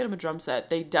like, we should get him a drum set.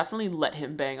 They definitely let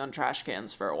him bang on trash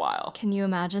cans for a while. Can you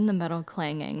imagine the metal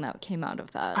clanging that came out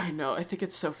of that? I know. I think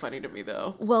it's so funny to me,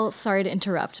 though. Well, sorry to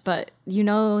interrupt, but you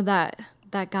know that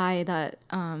guy that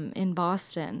in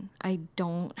Boston, I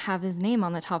don't have his name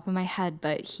on the top of my head,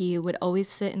 but he would always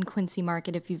sit in Quincy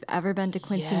Market. If you've ever been to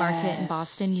Quincy Market in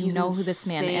Boston, you know who this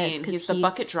man is. He's the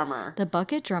bucket drummer. The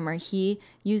bucket drummer. He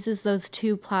uses those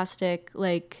two plastic,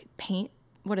 like, paint,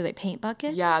 what are they, paint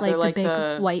buckets? Yeah, they're like big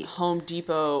the white Home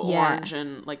Depot orange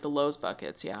and like the Lowe's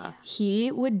buckets, yeah.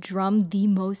 He would drum the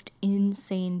most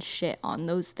insane shit on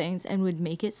those things and would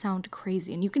make it sound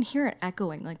crazy. And you can hear it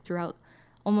echoing, like, throughout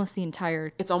almost the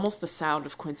entire... It's almost the sound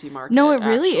of Quincy Market. No, it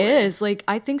really is. Like,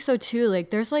 I think so too. Like,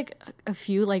 there's like a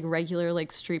few like regular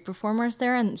like street performers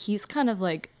there, and he's kind of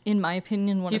like, in my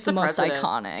opinion, one of the most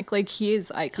iconic. Like, he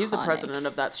is iconic. He's the president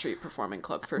of that street performing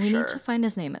club for we sure. We need to find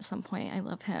his name at some point. I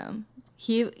love him.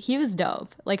 He was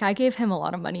dope. Like, I gave him a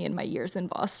lot of money in my years in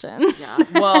Boston. Yeah.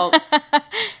 Well,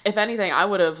 if anything, I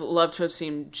would have loved to have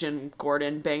seen Jim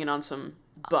Gordon banging on some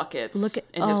buckets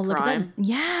in his prime.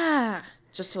 Yeah.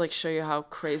 Just to like show you how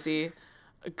crazy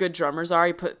good drummers are.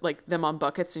 You put like them on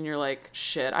buckets and you're like,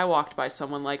 shit, I walked by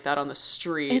someone like that on the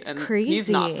street. It's and crazy. He's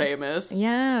not famous.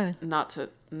 Yeah.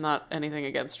 Not anything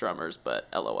against drummers, but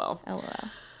LOL. LOL.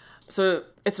 So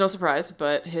it's no surprise,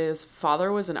 but his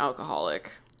father was an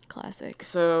alcoholic. Classic.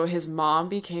 So his mom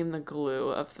became the glue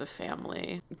of the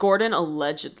family. Gordon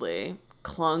allegedly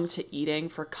clung to eating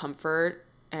for comfort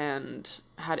and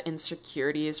had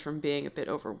insecurities from being a bit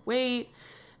overweight.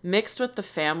 Mixed with the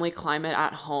family climate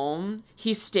at home,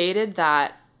 he stated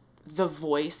that the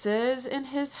voices in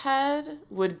his head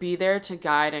would be there to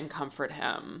guide and comfort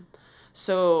him.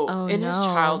 So his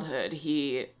childhood,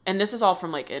 and this is all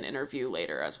from like an interview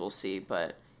later, as we'll see,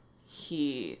 but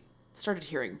he started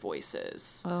hearing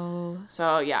voices. Oh.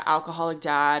 So yeah, alcoholic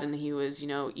dad, and he was,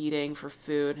 eating for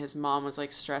food. His mom was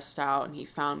like stressed out, and he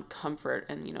found comfort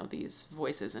in, these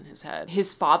voices in his head.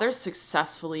 His father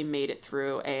successfully made it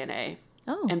through A&A.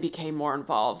 Oh. And became more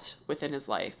involved within his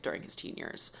life during his teen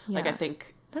years. Yeah. Like, I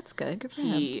think that's good. Good for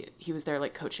him. He was there,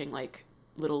 like, coaching, like,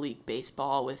 Little League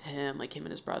Baseball with him, like, him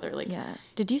and his brother. Like, yeah.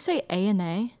 Did you say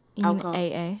A&A? You mean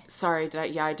AA? Sorry,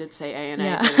 I did say A&A,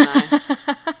 yeah. didn't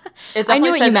I? It definitely I knew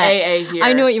what says you meant. AA here.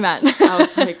 I knew what you meant. I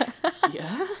was like,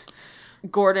 yeah?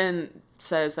 Gordon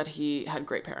says that he had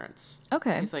great parents.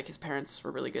 Okay. He's like, his parents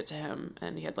were really good to him,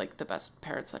 and he had, like, the best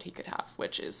parents that he could have,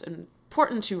 which is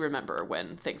important to remember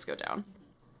when things go down.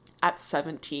 At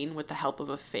 17, with the help of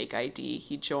a fake ID,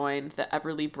 he joined the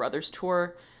Everly Brothers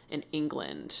Tour in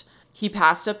England. He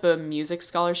passed up a music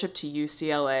scholarship to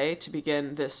UCLA to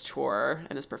begin this tour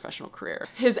and his professional career.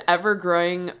 His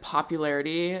ever-growing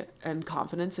popularity and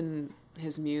confidence in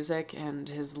his music and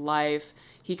his life,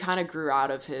 he kind of grew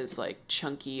out of his like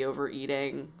chunky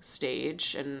overeating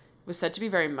stage and was said to be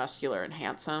very muscular and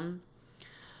handsome.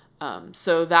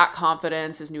 So that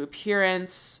confidence, his new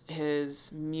appearance,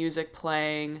 his music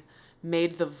playing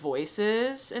made the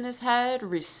voices in his head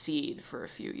recede for a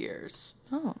few years.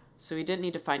 Oh. So he didn't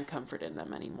need to find comfort in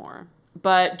them anymore.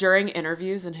 But during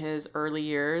interviews in his early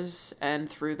years and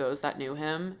through those that knew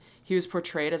him, he was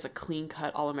portrayed as a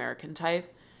clean-cut all-American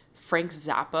type. Frank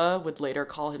Zappa would later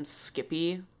call him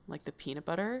Skippy, like the peanut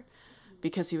butter,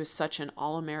 because he was such an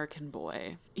all-American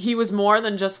boy. He was more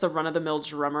than just the run-of-the-mill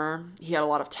drummer. He had a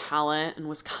lot of talent and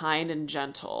was kind and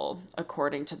gentle,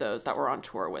 according to those that were on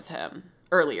tour with him.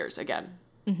 Early years, again.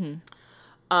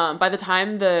 Mm-hmm. By the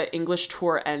time the English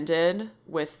tour ended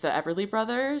with the Everly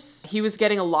Brothers, he was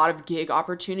getting a lot of gig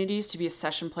opportunities to be a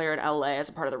session player in LA as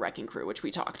a part of the Wrecking Crew, which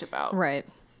we talked about. Right.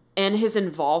 And his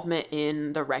involvement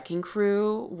in the Wrecking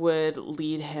Crew would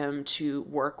lead him to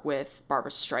work with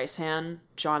Barbra Streisand,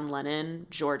 John Lennon,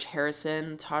 George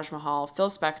Harrison, Taj Mahal, Phil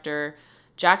Spector,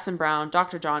 Jackson Browne,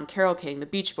 Dr. John, Carole King, the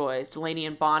Beach Boys, Delaney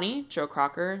and Bonnie, Joe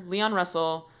Cocker, Leon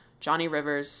Russell, Johnny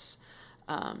Rivers,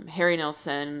 Harry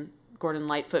Nilsson, Gordon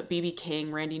Lightfoot, B.B.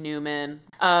 King, Randy Newman,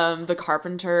 The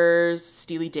Carpenters,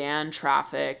 Steely Dan,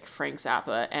 Traffic, Frank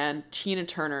Zappa, and Tina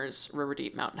Turner's River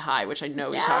Deep Mountain High, which I know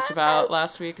we talked about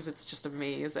last week because it's just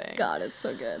amazing. God, it's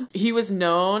so good. He was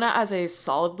known as a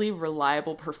solidly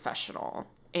reliable professional,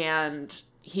 and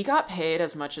he got paid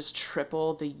as much as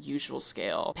triple the usual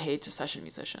scale paid to session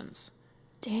musicians.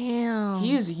 Damn.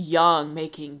 He was young,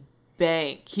 making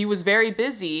bank. He was very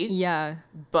busy. Yeah.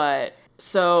 But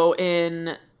so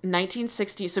in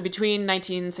 1960, so between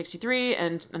 1963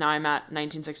 and now I'm at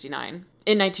 1969.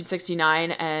 In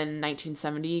 1969 and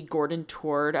 1970, Gordon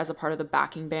toured as a part of the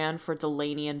backing band for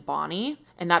Delaney and Bonnie,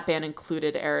 and that band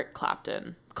included Eric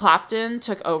Clapton. Clapton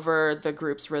took over the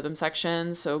group's rhythm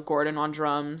section, so Gordon on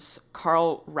drums,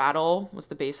 Carl Rattle was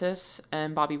the bassist,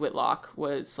 and Bobby Whitlock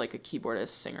was like a keyboardist,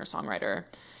 singer-songwriter.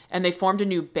 And they formed a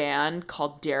new band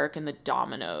called Derek and the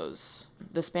Dominoes.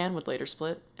 This band would later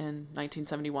split in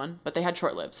 1971, but they had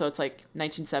short-lived. So it's like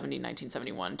 1970,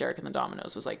 1971, Derek and the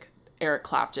Dominoes was like Eric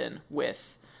Clapton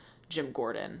with Jim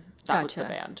Gordon. That was the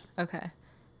band. Okay.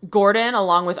 Gordon,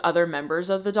 along with other members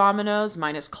of the Dominoes,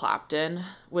 minus Clapton,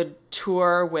 would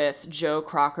tour with Joe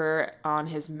Cocker on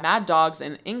his Mad Dogs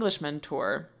and Englishmen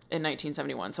tour in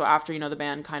 1971. So after, the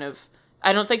band kind of...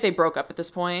 I don't think they broke up at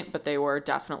this point, but they were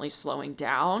definitely slowing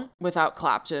down. Without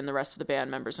Clapton, the rest of the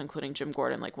band members, including Jim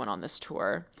Gordon, went on this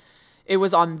tour. It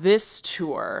was on this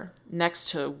tour, next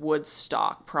to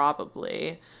Woodstock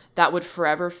probably, that would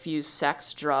forever fuse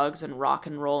sex, drugs, and rock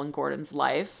and roll in Gordon's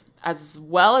life, as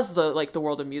well as the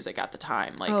world of music at the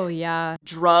time. Oh, yeah.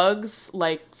 Drugs,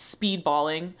 like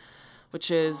speedballing,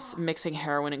 which is mixing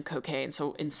heroin and cocaine,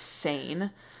 so insane.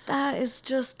 That is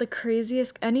just the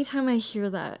craziest. Anytime I hear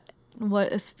that,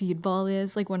 what a speedball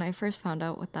is, when I first found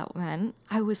out what that meant,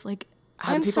 I was like,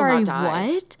 I'm sorry,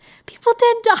 what? People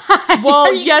did die.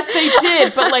 Well, yes, they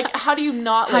did, but how do you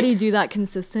not? How do you do that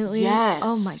consistently? Yes.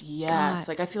 Oh my yes.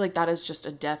 God. I feel like that is just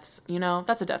a death.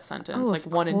 That's a death sentence. Oh,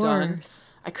 one and done. course.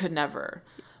 I could never.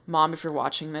 Mom, if you're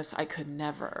watching this, I could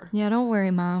never. Yeah, don't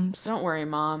worry, moms. Don't worry,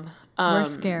 Mom. We're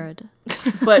scared.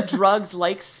 But drugs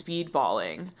like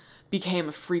speedballing became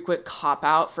a frequent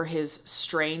cop-out for his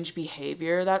strange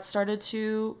behavior that started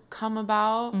to come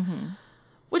about,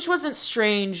 which wasn't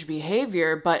strange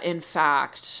behavior, but in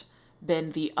fact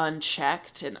been the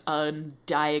unchecked and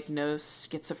undiagnosed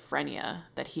schizophrenia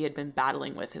that he had been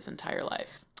battling with his entire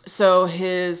life. So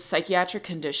his psychiatric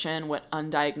condition went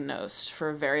undiagnosed for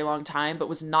a very long time, but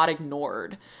was not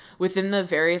ignored. Within the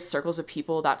various circles of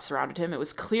people that surrounded him, it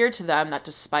was clear to them that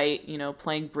despite,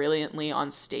 playing brilliantly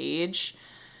on stage,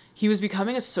 he was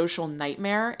becoming a social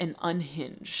nightmare and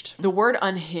unhinged. The word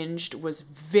unhinged was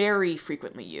very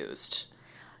frequently used.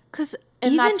 Because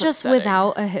even just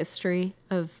without a history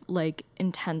of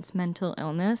intense mental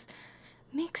illness,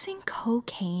 mixing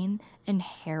cocaine and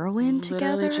heroin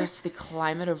together. Literally just the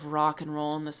climate of rock and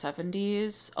roll in the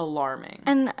 70s, alarming.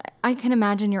 And I can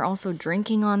imagine you're also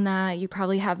drinking on that. You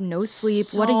probably have no sleep.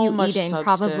 So what are you much eating?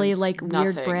 substance, Probably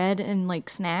weird nothing. bread and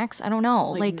snacks. I don't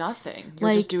know. Nothing.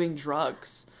 You're just doing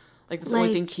drugs. That's the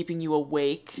only thing keeping you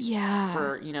awake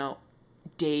for,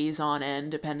 days on end,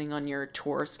 depending on your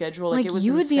tour schedule. It was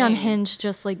you would insane. be unhinged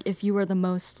just if you were the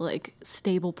most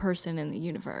stable person in the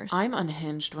universe. I'm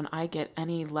unhinged when I get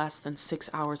any less than 6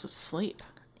 hours of sleep.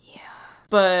 Yeah.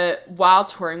 But while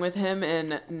touring with him in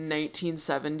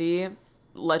 1970,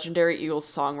 legendary Eagles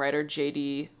songwriter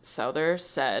J.D. Souther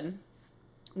said,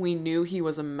 "We knew he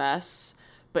was a mess,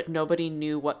 but nobody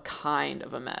knew what kind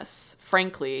of a mess.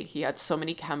 Frankly, he had so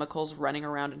many chemicals running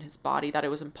around in his body that it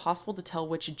was impossible to tell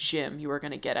which gym you were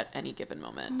going to get at any given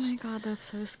moment." Oh my God, that's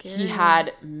so scary. He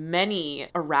had many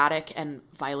erratic and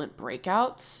violent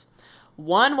breakouts.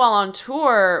 One while on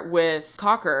tour with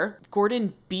Cocker,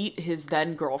 Gordon beat his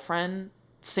then girlfriend,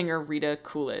 singer Rita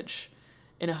Coolidge,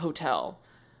 in a hotel.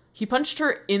 He punched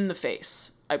her in the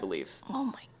face, I believe. Oh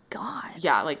my God.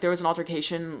 Yeah, like there was an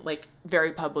altercation, like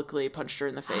very publicly punched her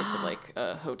in the face in like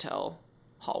a hotel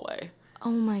hallway. Oh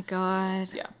my God.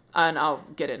 Yeah. And I'll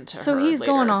get into So her he's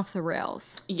later. going off the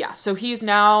rails. Yeah, so he's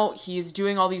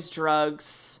doing all these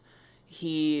drugs.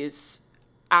 He's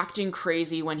acting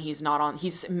crazy when he's not on.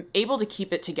 He's able to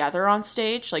keep it together on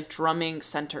stage, like drumming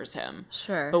centers him.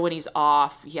 Sure. But when he's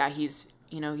off, yeah, he's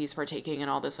partaking in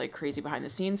all this like crazy behind the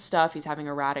scenes stuff. He's having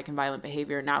erratic and violent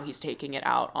behavior. Now he's taking it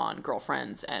out on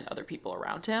girlfriends and other people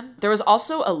around him. There was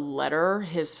also a letter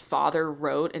his father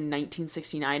wrote in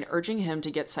 1969 urging him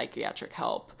to get psychiatric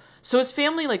help. So his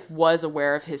family like was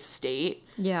aware of his state.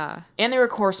 Yeah. And they were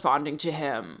corresponding to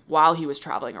him while he was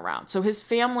traveling around. So his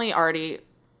family already,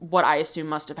 what I assume,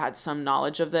 must have had some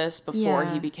knowledge of this before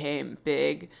he became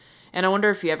big. And I wonder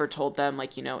if he ever told them,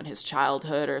 like, you know, in his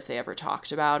childhood, or if they ever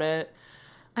talked about it.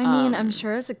 I mean, I'm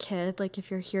sure as a kid, like, if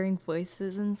you're hearing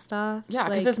voices and stuff. Yeah,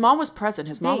 because like, his mom was present.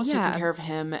 His mom was yeah. taking care of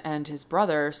him and his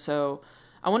brother. So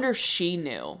I wonder if she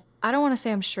knew. I don't want to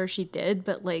say I'm sure she did,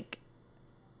 but, like,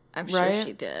 I'm sure Right?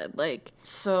 she did. Like,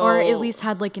 So or at least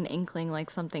had, like, an inkling, like,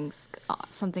 something's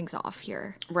off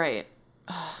here. Right.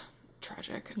 Ugh,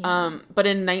 tragic. But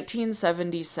in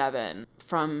 1977,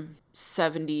 from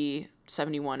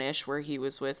 71-ish, where he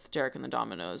was with Derek and the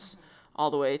Dominoes, all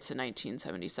the way to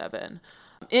 1977.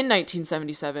 In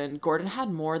 1977, Gordon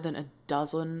had more than a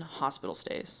dozen hospital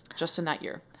stays just in that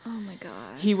year. Oh my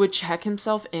God. He would check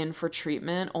himself in for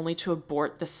treatment only to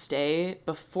abort the stay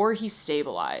before he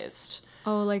stabilized.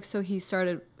 Oh, like, so he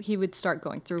would start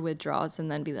going through withdrawals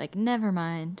and then be like, never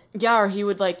mind. Yeah, or he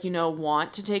would, like, you know,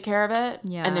 want to take care of it.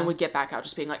 Yeah. And then would get back out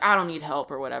just being like, I don't need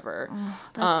help or whatever.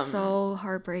 That's so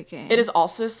heartbreaking. It is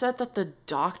also said that the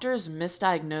doctors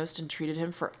misdiagnosed and treated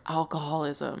him for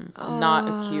alcoholism, not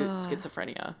acute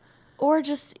schizophrenia. Or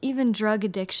just even drug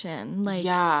addiction. Like,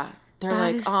 Yeah. They're that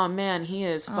like, is- oh man, he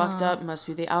is fucked up. Must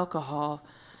be the alcohol.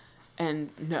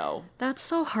 And no. that's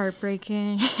so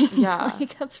heartbreaking. Yeah.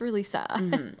 Like, that's really sad.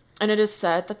 And it is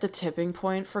said that the tipping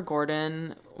point for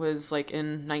Gordon was like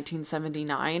in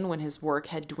 1979 when his work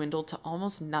had dwindled to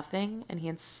almost nothing, and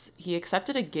he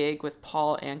accepted a gig with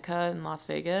Paul Anka in Las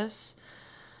Vegas.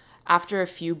 After a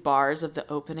few bars of the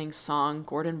opening song,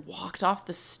 Gordon walked off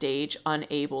the stage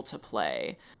unable to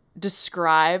play.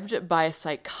 Described by a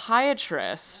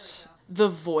psychiatrist, the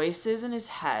voices in his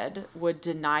head would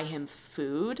deny him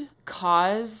food,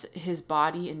 cause his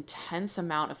body intense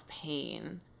amount of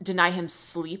pain, deny him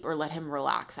sleep or let him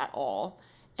relax at all.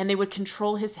 And they would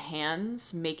control his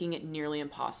hands, making it nearly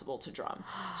impossible to drum.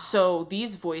 So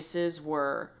these voices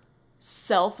were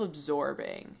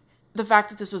self-absorbing. The fact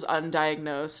that this was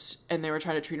undiagnosed and they were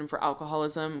trying to treat him for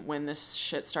alcoholism when this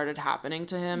shit started happening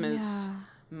to him is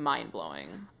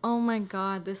mind-blowing. Oh my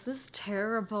God, this is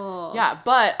terrible. Yeah,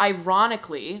 but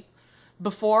ironically,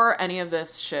 before any of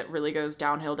this shit really goes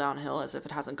downhill, as if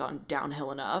it hasn't gone downhill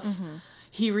enough,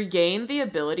 he regained the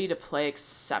ability to play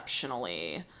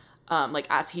exceptionally, like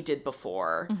as he did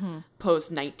before,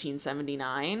 post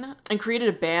 1979, and created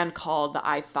a band called the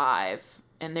I-5,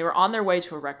 and they were on their way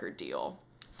to a record deal.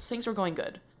 So things were going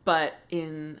good. But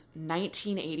in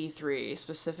 1983,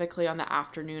 specifically on the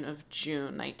afternoon of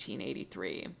June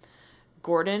 1983,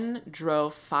 Gordon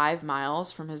drove 5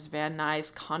 miles from his Van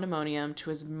Nuys condominium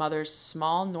to his mother's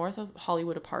small North of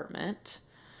Hollywood apartment.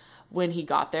 When he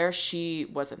got there, she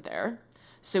wasn't there.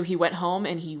 So he went home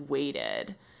and he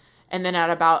waited. And then at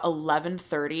about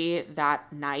 11:30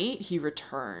 that night, he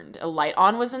returned. A light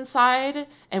on was inside,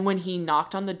 and when he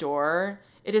knocked on the door,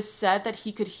 it is said that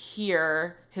he could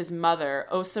hear his mother,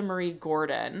 Osa Marie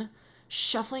Gordon,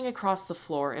 shuffling across the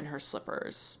floor in her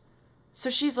slippers. So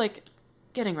she's like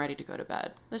getting ready to go to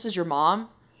bed. This is your mom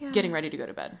getting ready to go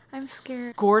to bed. I'm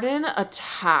scared. Gordon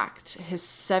attacked his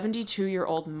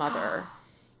 72-year-old mother.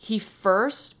 He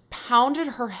first pounded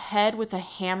her head with a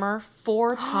hammer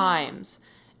 4 times.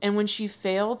 And when she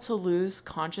failed to lose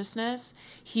consciousness,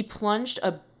 he plunged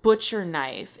a butcher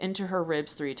knife into her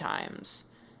ribs 3 times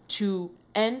to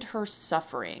end her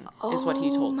suffering, is what he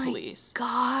told police.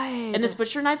 God. And this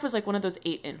butcher knife was like one of those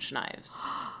 8-inch knives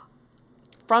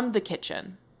from the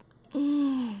kitchen.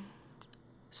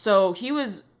 So he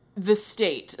was the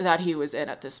state that he was in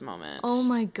at this moment. Oh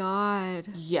my God.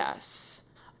 Yes.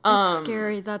 It's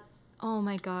scary that, oh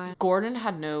my God. Gordon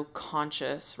had no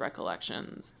conscious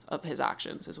recollections of his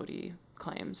actions, is what he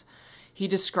claims. He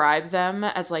described them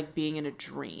as like being in a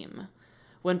dream.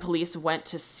 When police went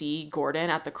to see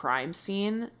Gordon at the crime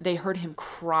scene, they heard him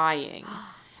crying.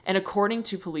 And according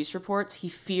to police reports, he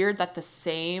feared that the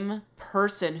same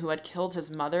person who had killed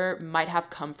his mother might have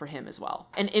come for him as well.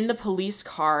 And in the police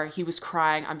car, he was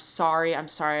crying, I'm sorry,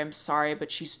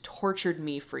 but she's tortured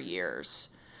me for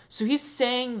years. So he's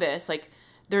saying this, like,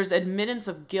 there's admittance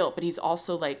of guilt, but he's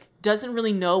also, like, doesn't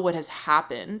really know what has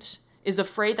happened, is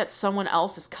afraid that someone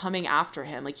else is coming after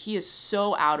him. Like, he is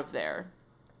so out of there.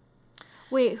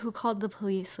 Wait, who called the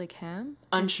police? Like him?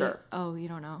 Unsure. Oh, you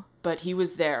don't know. But he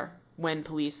was there when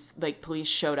police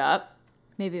showed up.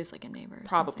 Maybe it was like a neighbor or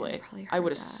Probably. Probably I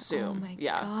would that. assume. Oh my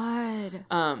yeah.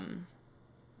 God.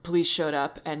 Police showed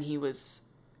up and he was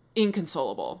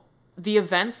inconsolable. The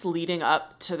events leading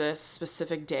up to this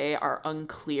specific day are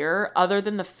unclear, other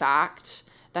than the fact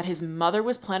that his mother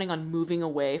was planning on moving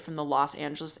away from the Los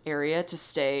Angeles area to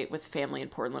stay with family in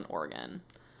Portland, Oregon.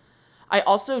 I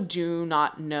also do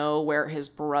not know where his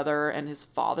brother and his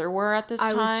father were at this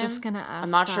time. I was just going to ask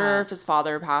I'm not that. sure if his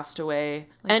father passed away.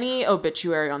 Any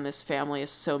obituary on this family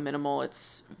is so minimal,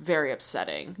 it's very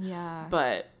upsetting. Yeah.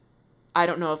 But I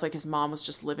don't know if like his mom was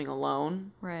just living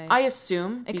alone. Right. I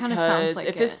assume It kinda sounds because like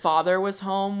if his it. father was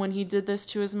home when he did this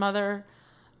to his mother,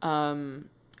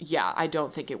 yeah, I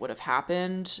don't think it would have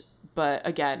happened. But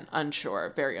again,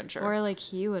 unsure, very unsure. Or like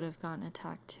he would have gotten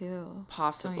attacked too.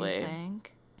 Possibly. Don't you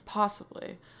think?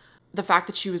 Possibly. The fact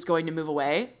that she was going to move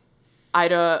away,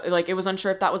 it was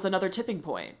unsure if that was another tipping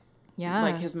point. Yeah.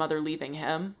 Like his mother leaving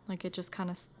him. Like it just kind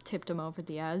of tipped him over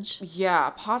the edge.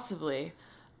 Yeah, possibly.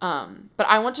 But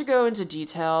I want to go into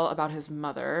detail about his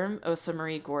mother, Osa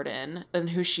Marie Gordon,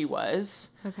 and who she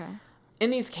was. Okay. In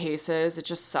these cases, it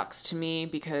just sucks to me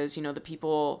because, you know, the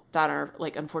people that are,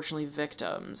 like, unfortunately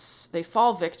victims, they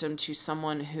fall victim to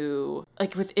someone who,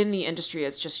 like, within the industry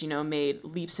has just, you know, made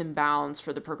leaps and bounds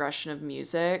for the progression of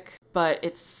music, but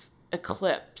it's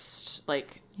eclipsed,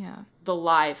 like, Yeah. the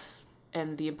life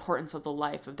and the importance of the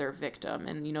life of their victim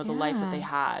and, you know, the life that they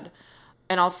had.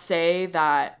 And I'll say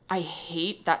that I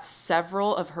hate that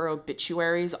several of her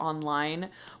obituaries online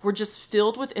were just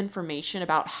filled with information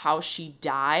about how she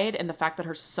died and the fact that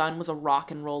her son was a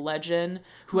rock and roll legend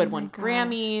who had won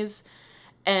Grammys.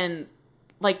 And,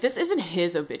 like, this isn't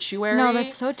his obituary. No,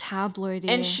 that's so tabloidy.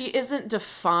 And she isn't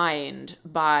defined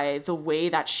by the way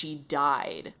that she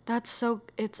died.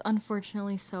 It's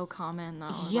unfortunately so common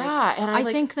though. Yeah, and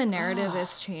I think the narrative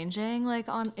is changing, like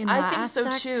in that I think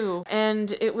aspect. so too.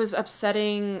 And it was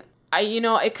upsetting.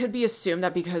 It could be assumed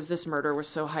that because this murder was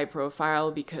so high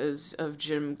profile because of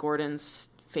Jim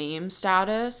Gordon's fame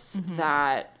status,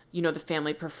 that, you know, the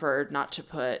family preferred not to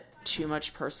put too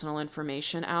much personal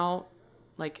information out,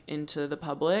 like, into the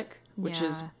public, which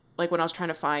is, like, when I was trying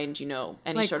to find, you know,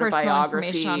 any Like sort of personal biography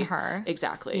information on her.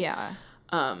 Exactly. Yeah.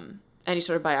 Any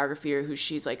sort of biography or who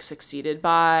she's, like, succeeded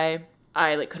by.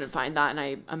 I, like, couldn't find that, and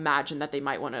I imagine that they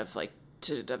might want to have, like,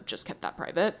 to have just kept that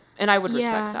private. And I would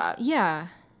respect that. Yeah.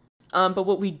 But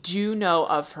what we do know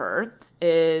of her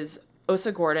is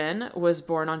Osa Gordon was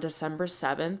born on December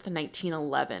 7th,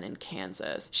 1911 in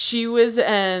Kansas. She was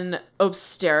an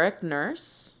obstetric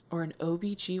nurse, or an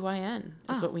OBGYN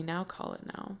is what we now call it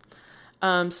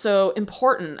now. So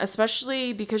important,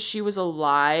 especially because she was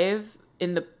alive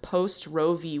in the post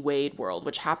Roe v. Wade world,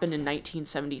 which happened in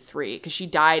 1973, because she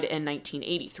died in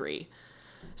 1983.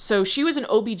 So she was an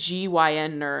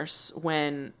OBGYN nurse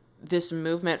when this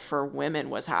movement for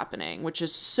women was happening, which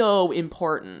is so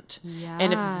important. Yeah.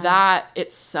 And if that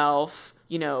itself,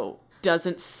 you know,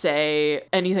 doesn't say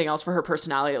anything else for her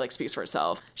personality, like, speaks for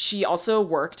itself. She also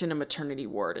worked in a maternity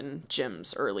ward in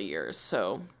Jim's early years.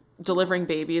 So delivering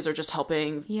babies or just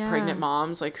helping pregnant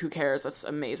moms, like, who cares? That's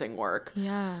amazing work.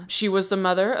 Yeah. She was the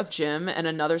mother of Jim and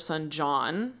another son,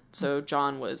 John. So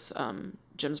John was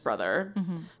Jim's brother.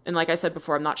 And like I said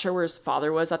before, I'm not sure where his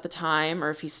father was at the time or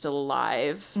if he's still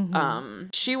alive.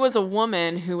 She was a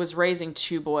woman who was raising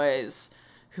two boys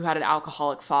who had an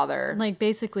alcoholic father. Like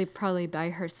basically probably by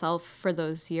herself for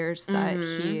those years that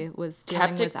she was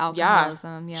dealing with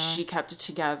alcoholism. Yeah. She kept it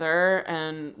together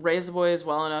and raised the boys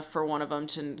well enough for one of them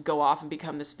to go off and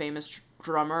become this famous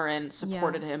drummer and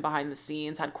supported him behind the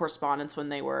scenes, had correspondence when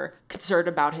they were concerned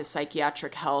about his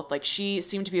psychiatric health. Like, she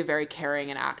seemed to be a very caring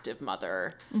and active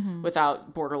mother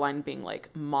without borderline being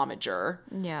like momager.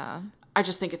 Yeah. I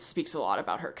just think it speaks a lot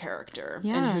about her character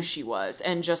and who she was,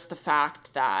 and just the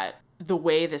fact that the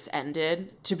way this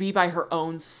ended to be by her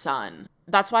own son.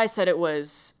 That's why I said it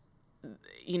was,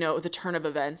 you know, the turn of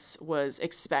events was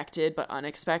expected but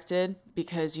unexpected,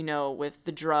 because, you know, with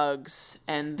the drugs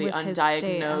and the With his state at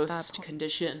that undiagnosed point.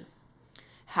 condition,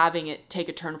 having it take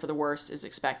a turn for the worse is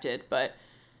expected, but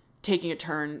taking a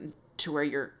turn to where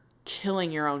you're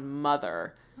killing your own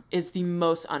mother is the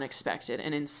most unexpected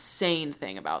and insane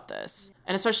thing about this.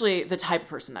 And especially the type of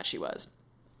person that she was.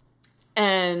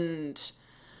 And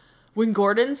when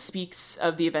Gordon speaks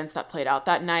of the events that played out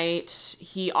that night,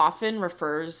 he often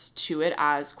refers to it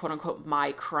as, quote unquote,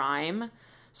 my crime.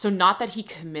 So not that he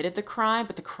committed the crime,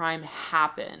 but the crime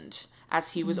happened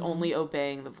as he was only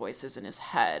obeying the voices in his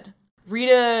head.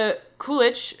 Rita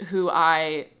Coolidge, who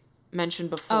I mentioned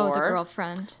before. Oh, the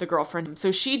girlfriend. The girlfriend.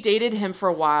 So she dated him for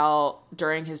a while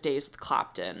during his days with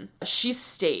Clapton. She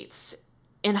states,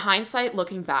 in hindsight,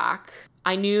 looking back,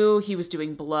 I knew he was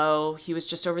doing blow. He was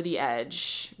just over the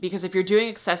edge. Because if you're doing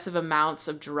excessive amounts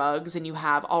of drugs and you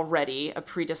have already a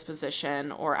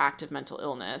predisposition or active mental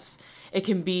illness, it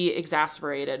can be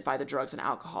exacerbated by the drugs and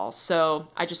alcohol. So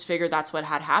I just figured that's what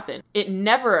had happened. It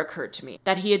never occurred to me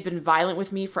that he had been violent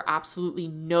with me for absolutely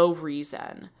no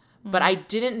reason. But I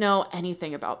didn't know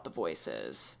anything about the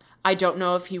voices. I don't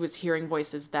know if he was hearing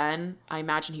voices then. I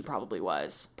imagine he probably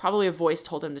was. Probably a voice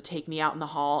told him to take me out in the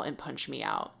hall and punch me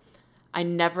out. I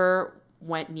never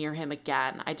went near him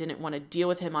again. I didn't want to deal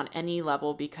with him on any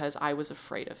level because I was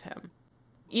afraid of him.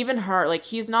 Even her, like,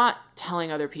 he's not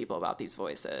telling other people about these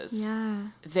voices. Yeah.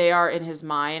 They are in his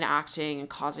mind acting and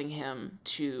causing him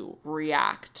to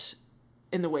react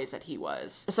in the ways that he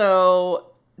was.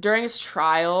 So during his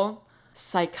trial,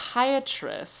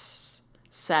 psychiatrists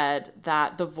said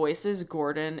that the voices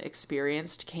Gordon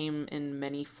experienced came in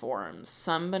many forms,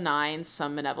 some benign,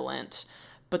 some benevolent.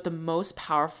 But the most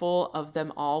powerful of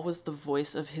them all was the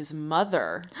voice of his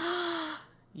mother.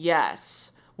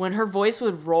 Yes. When her voice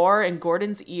would roar in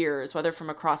Gordon's ears, whether from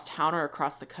across town or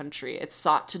across the country, it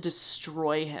sought to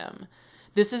destroy him.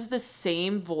 This is the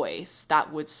same voice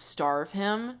that would starve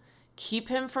him, keep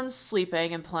him from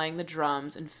sleeping and playing the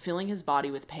drums and filling his body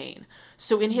with pain.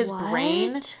 So in his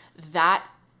brain, that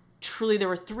truly, there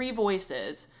were three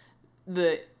voices.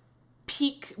 The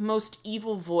peak, most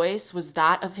evil voice was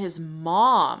that of his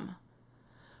mom.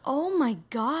 Oh my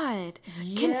God.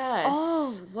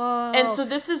 Yes. Whoa. And so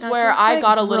this is That where just, I like,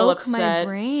 got a little broke upset.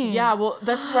 my brain. Yeah, well,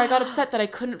 this is where I got upset that I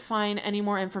couldn't find any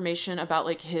more information about,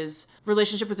 like, his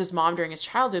relationship with his mom during his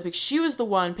childhood, because she was the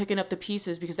one picking up the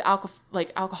pieces because the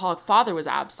alcoholic father was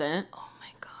absent. Oh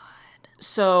my God.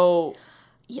 So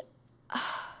Yeah.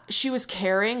 she was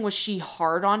caring. Was she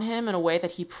hard on him in a way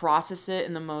that he processed it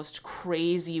in the most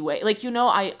crazy way? Like, you know,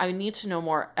 I need to know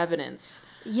more evidence.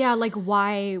 Yeah, like,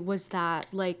 why was that?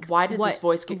 Like, Why did this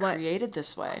voice get created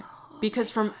this way? Because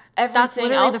from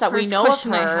everything else that we know of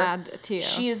her,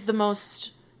 she is the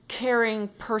most caring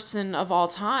person of all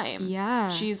time. Yeah.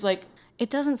 She's like... It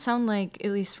doesn't sound like,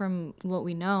 at least from what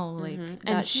we know, like, that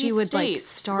And she would, like,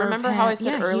 starve remember him. how I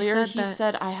said earlier? He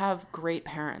Said, I have great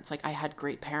parents. Like, I had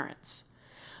great parents.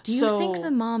 Do you think the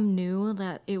mom knew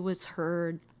that it was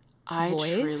her I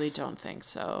voice? truly don't think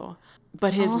so.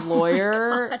 But his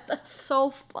lawyer... God, that's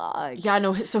so fucked. Yeah,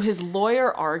 no, so his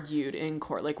lawyer argued in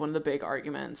court, like, one of the big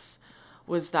arguments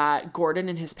was that Gordon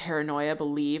in his paranoia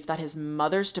believed that his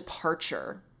mother's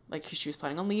departure, like, she was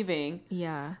planning on leaving,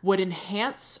 Yeah. would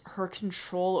enhance her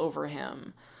control over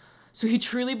him. So he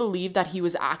truly believed that he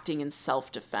was acting in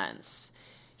self-defense.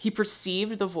 He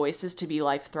perceived the voices to be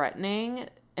life-threatening,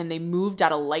 and they moved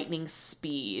at a lightning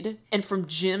speed. And from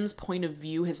Jim's point of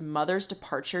view, his mother's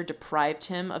departure deprived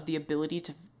him of the ability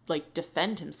to, like,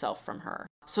 defend himself from her.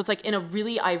 So it's, like, in a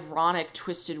really ironic,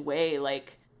 twisted way,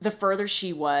 like, the further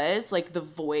she was, like, the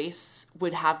voice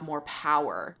would have more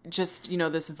power. Just, you know,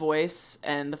 this voice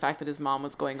and the fact that his mom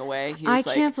was going away. He was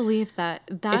I can't believe that.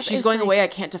 if she's going away, I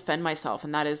can't defend myself.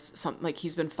 And that is something, like,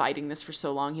 he's been fighting this for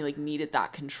so long. He, like, needed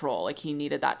that control. Like, he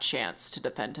needed that chance to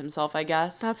defend himself, I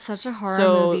guess. That's such a horror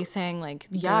movie thing. Like,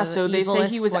 yeah, so they say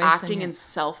he was evilest voice acting in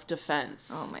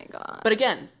self-defense. Oh my God. But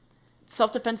again,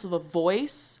 self-defense of a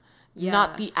voice,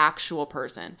 not the actual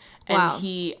person. And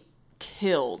he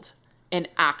killed an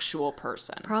actual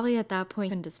person. Probably at that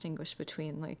point, can distinguish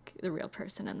between, like, the real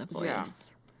person and the voice. Yeah.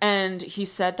 And he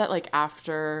said that, like,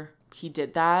 after he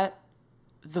did that,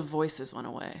 the voices went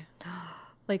away.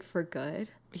 Like, for good?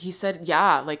 He said,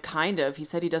 yeah, like, kind of. He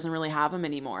said he doesn't really have them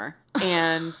anymore.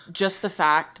 And just the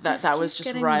fact that that was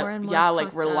just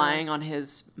relying on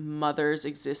his mother's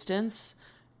existence.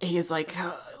 He is like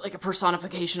a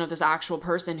personification of this actual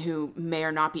person who may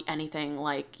or not be anything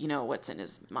like, you know, what's in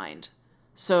his mind.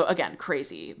 So again,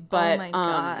 crazy. But oh my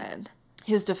God.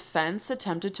 His defense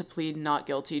attempted to plead not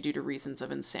guilty due to reasons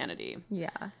of insanity.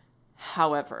 Yeah.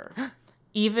 However,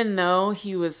 even though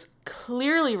he was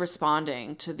clearly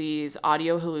responding to these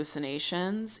audio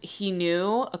hallucinations, he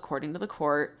knew, according to the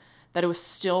court, that it was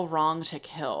still wrong to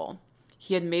kill.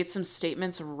 He had made some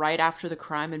statements right after the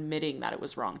crime admitting that it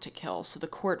was wrong to kill. So the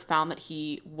court found that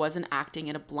he wasn't acting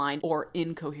in a blind or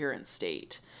incoherent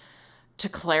state. To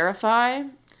clarify,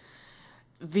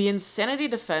 the insanity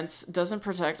defense doesn't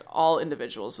protect all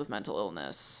individuals with mental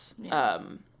illness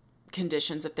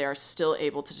conditions if they are still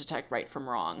able to detect right from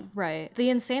wrong. Right. The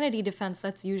insanity defense,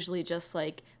 that's usually just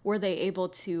like, were they able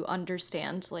to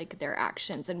understand like their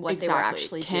actions and what they were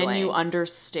actually doing? Can you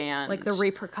understand? Like the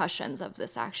repercussions of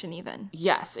this action even?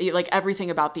 Yes. Like everything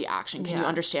about the action. Can you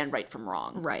understand right from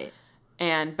wrong? Right.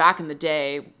 And back in the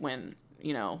day when,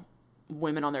 you know,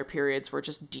 women on their periods were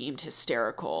just deemed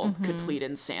hysterical, could plead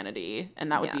insanity,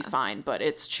 and that would be fine. But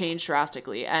it's changed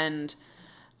drastically. And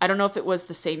I don't know if it was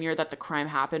the same year that the crime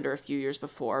happened or a few years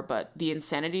before, but the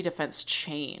insanity defense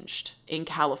changed in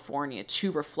California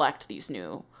to reflect these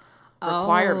new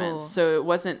requirements. So it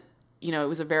wasn't, you know, it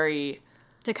was a very...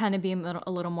 To kind of be a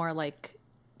little more like,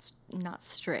 not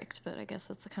strict, but I guess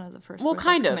that's kind of the first well, word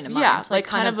kind that's of, coming to yeah. mind. Like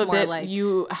kind of a bit, like,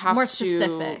 you have more to...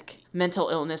 specific. Mental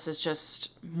illness is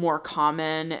just more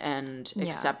common and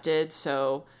accepted,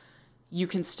 so you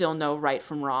can still know right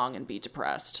from wrong and be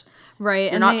depressed.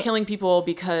 Right. You're not killing people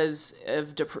because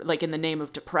of, like, in the name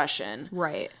of depression.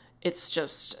 Right. It's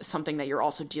just something that you're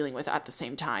also dealing with at the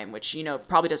same time, which, you know,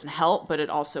 probably doesn't help, but it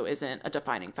also isn't a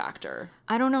defining factor.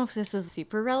 I don't know if this is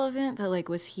super relevant, but, like,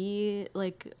 was he,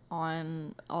 like,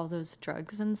 on all those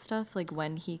drugs and stuff, like,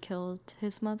 when he killed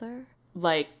his mother?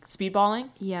 Like, speedballing?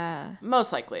 Yeah.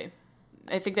 Most likely.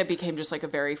 I think that became just, like, a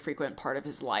very frequent part of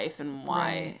his life and why...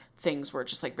 Right. Things were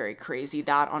just like very crazy.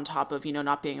 That on top of, you know,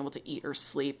 not being able to eat or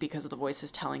sleep because of the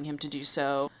voices telling him to do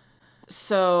so.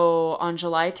 So on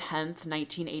July 10th,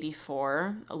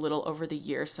 1984, a little over the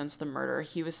year since the murder,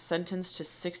 he was sentenced to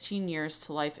 16 years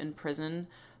to life in prison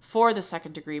for the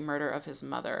second-degree murder of his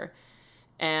mother.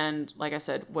 And like I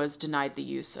said, was denied the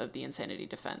use of the insanity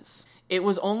defense. It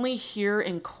was only here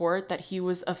in court that he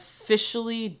was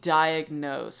officially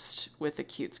diagnosed with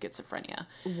acute schizophrenia.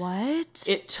 What?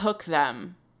 It took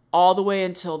them all the way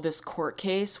until this court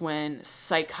case when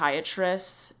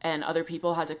psychiatrists and other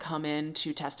people had to come in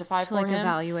to testify for him.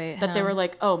 Evaluate that him. they were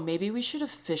like, oh, maybe we should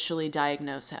officially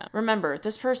diagnose him. Remember,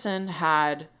 this person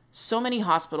had so many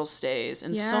hospital stays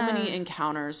and so many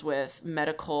encounters with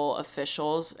medical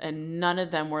officials, and none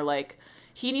of them were like,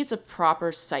 he needs a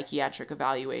proper psychiatric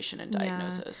evaluation and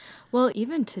diagnosis. Well,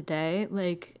 even today,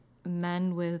 like,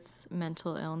 men with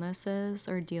mental illnesses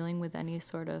or dealing with any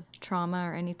sort of trauma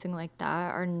or anything like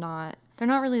that they're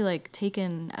not really like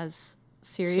taken as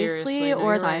seriously no,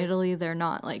 or you're right. idly. They're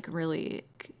not like really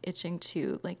itching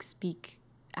to like speak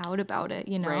out about it,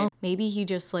 you know? Right. Maybe he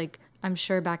just like, I'm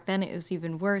sure back then it was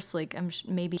even worse. Like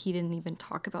maybe he didn't even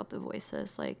talk about the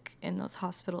voices like in those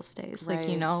hospital stays. Like,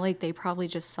 you know, like they probably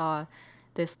just saw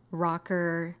this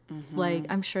rocker, like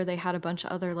I'm sure they had a bunch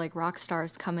of other like rock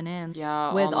stars coming in,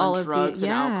 with all of drugs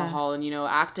and alcohol and, you know,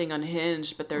 acting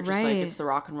unhinged, but they're just like, it's the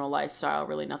rock and roll lifestyle,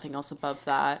 really nothing else above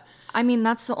that. I mean,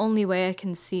 that's the only way I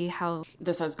can see how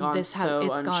this has gone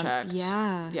unchecked.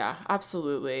 Yeah,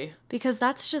 absolutely. Because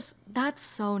that's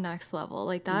so next level.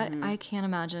 Like that, I can't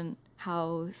imagine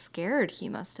how scared he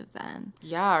must have been.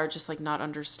 Yeah, or just like not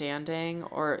understanding,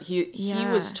 or he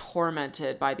was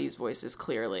tormented by these voices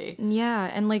clearly.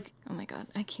 Yeah, and like, oh my God,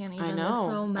 I can't even. I know. That's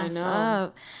so messed I know.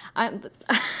 up.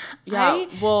 Yeah,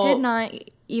 I did not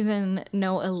even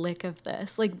know a lick of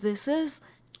this. Like this is.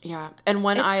 Yeah, and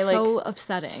when it's so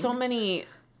upsetting. So many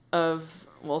of.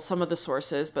 Well, some of the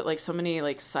sources, but like so many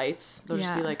like sites, they'll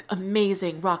just be like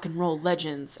amazing rock and roll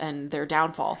legends and their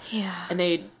downfall. Yeah. And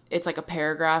it's like a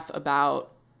paragraph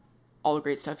about all the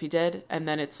great stuff he did, and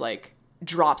then it's like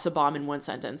drops a bomb in one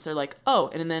sentence. They're like, oh,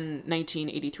 and then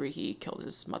 1983 he killed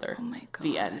his mother. Oh my God.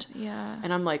 The end. Yeah.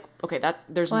 And I'm like, okay,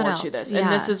 there's what more else? to this. Yeah. And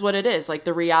this is what it is. Like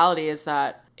the reality is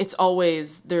that it's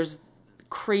always there's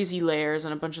crazy layers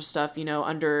and a bunch of stuff, you know,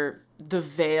 under the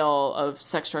veil of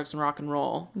sex, drugs, and rock and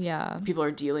roll. Yeah. People are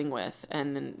dealing with,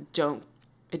 and then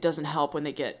it doesn't help when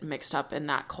they get mixed up in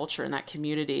that culture and that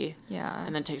community. Yeah.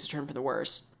 And then takes a turn for the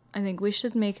worse. I think we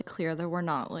should make it clear that we're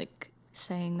not like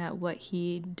saying that what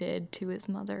he did to his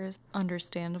mother is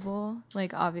understandable,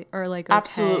 like or like okay,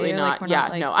 absolutely not. Like, yeah, not,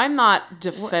 like, no, I'm not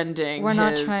defending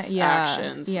his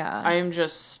actions. Yeah, I'm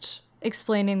just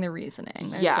explaining the reasoning.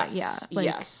 There's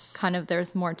yes, kind of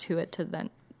there's more to it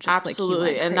just absolutely.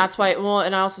 like he went And that's crazy. why, well,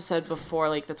 and I also said before,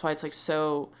 like, that's why it's like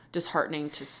so disheartening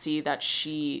to see that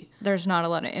There's not a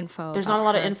lot of info. there's about not a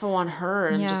lot of her. info on her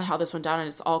and just Yeah. how this went down, and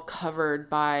it's all covered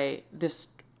by this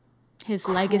His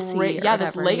legacy. this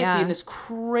whatever. legacy Yeah. and this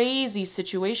crazy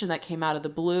situation that came out of the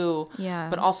blue, Yeah.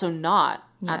 but also not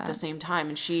at Yeah. the same time.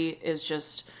 And she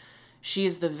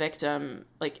is the victim,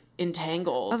 like,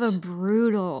 entangled. Of a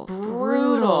brutal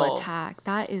attack.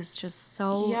 That is just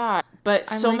so. Yeah,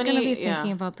 but I'm so like many. gonna be yeah.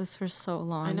 thinking about this for so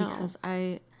long know. because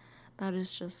that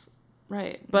is just.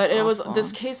 Right. But It's it was awful.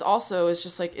 this case also is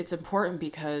just like it's important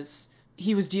because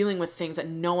he was dealing with things that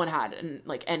no one had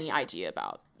like any idea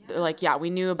about. They're like, yeah, we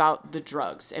knew about the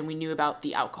drugs and we knew about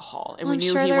the alcohol and Well, we I'm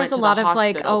knew sure he there went was a to lot the of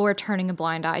like, hospital. oh, we're turning a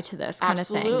blind eye to this kind of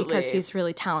thing because Absolutely. he's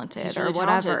really talented He's or really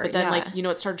whatever. talented. But then, yeah.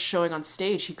 like, it started showing on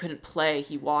stage. He couldn't play.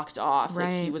 He walked off. Like,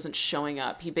 he Right. wasn't showing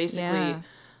up. He basically, Yeah.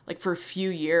 like, for a few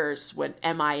years went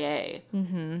MIA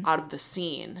out of the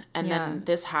scene. And Yeah. then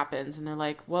this happens, and they're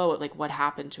like, whoa, like, what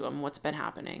happened to him? What's been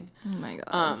happening? Oh my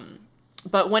god.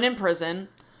 But when in prison,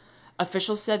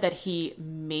 officials said that he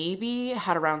maybe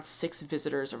had around 6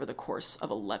 visitors over the course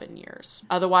of 11 years.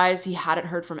 Otherwise, he hadn't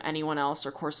heard from anyone else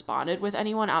or corresponded with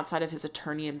anyone outside of his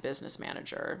attorney and business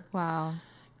manager. Wow.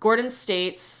 Gordon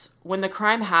states, when the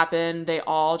crime happened, they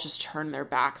all just turned their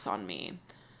backs on me.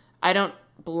 I don't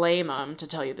blame them, to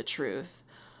tell you the truth.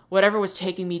 Whatever was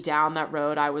taking me down that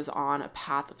road, I was on a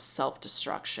path of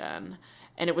self-destruction.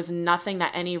 And it was nothing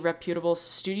that any reputable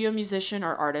studio musician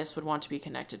or artist would want to be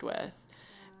connected with,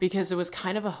 because it was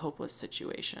kind of a hopeless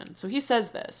situation. So he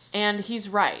says this, and he's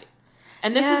right.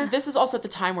 And this is also at the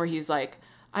time where he's like,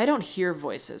 I don't hear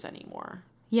voices anymore.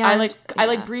 Yeah.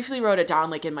 I briefly wrote it down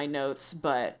like in my notes,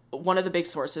 but one of the big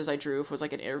sources I drew was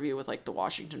like an interview with like the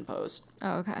Washington Post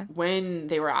Oh, okay. when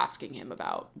they were asking him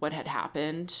about what had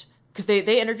happened, because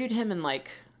they interviewed him in like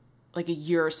a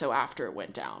year or so after it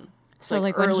went down. So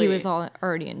like when he was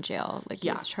already in jail, like he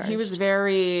yeah, was charged. he was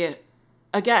very,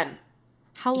 again,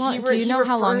 How long? he Do you know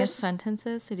how long his refers- sentence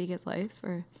is? Did he get life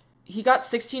or? he got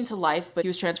 16 to life, but he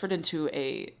was transferred into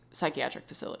a psychiatric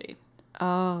facility.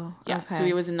 Oh. Yeah, Okay. so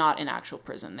he was not in actual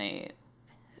prison.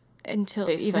 Until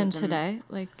they even sent him- today,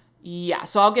 like. Yeah,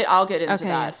 so I'll get into Okay,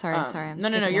 that. yeah, sorry. I'm no,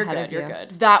 skipping you're ahead good. of You're you.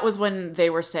 good. That was when they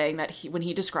were saying that when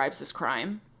he describes this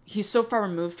crime, he's so far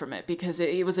removed from it because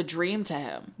it was a dream to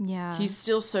him. Yeah. He's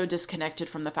still so disconnected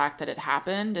from the fact that it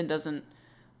happened and doesn't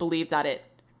believe that it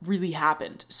really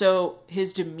happened. So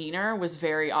his demeanor was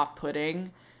very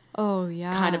off-putting. Oh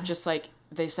yeah. Kind of just like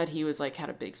they said he was like had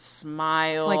a big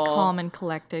smile, like calm and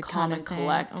collected. calm kind and of thing.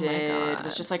 collected. Oh my It God.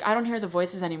 was just like, I don't hear the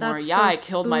voices anymore. That's Yeah, so I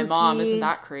killed my mom. spooky. Isn't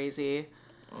that crazy?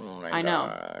 Oh my I know.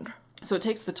 God. So it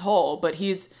takes the toll, but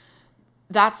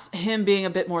that's him being a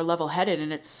bit more level-headed,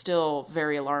 and it's still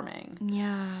very alarming.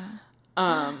 Yeah.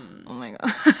 Oh my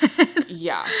God.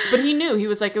 Yeah. But he knew. He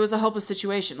was like, it was a hopeless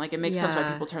situation. Like, it makes sense why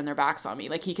Yeah. people turn their backs on me.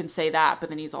 Like, he can say that, but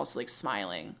then he's also like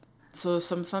smiling. So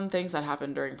some fun things that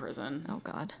happened during prison. Oh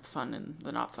God. Fun in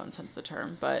the not fun sense of the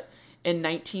term. But in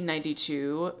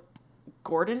 1992,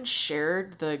 Gordon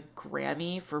shared the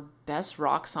Grammy for Best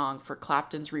Rock Song for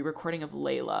Clapton's re-recording of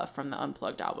Layla from the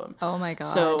Unplugged album. Oh my God.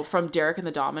 So from Derek and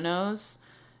the Dominoes,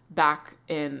 back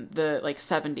in the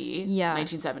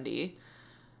 1970,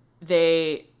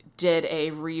 they did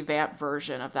a revamped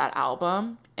version of that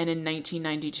album. And in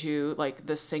 1992, like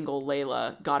the single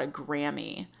Layla got a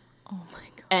Grammy. Oh my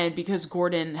God. And because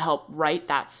Gordon helped write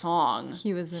that song,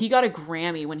 he got a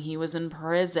Grammy when he was in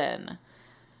prison.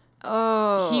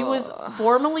 Oh. He was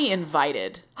formally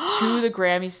invited to the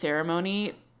Grammy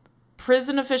ceremony.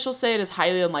 Prison officials say it is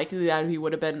highly unlikely that he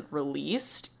would have been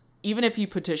released, even if he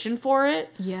petitioned for it.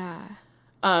 Yeah.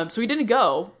 So he didn't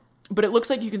go, but it looks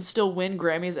like you can still win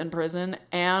Grammys in prison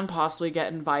and possibly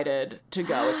get invited to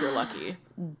go if you're lucky.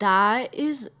 That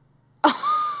is.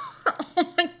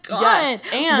 Oh my God. Yes,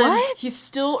 and What? he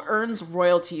still earns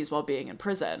royalties while being in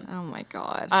prison. Oh my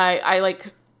God.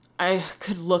 I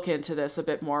could look into this a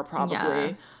bit more probably.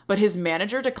 Yeah. But his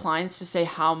manager declines to say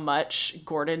how much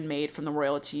Gordon made from the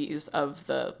royalties of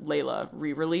the Layla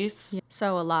re-release.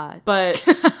 So a lot. But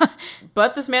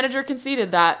this manager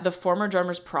conceded that the former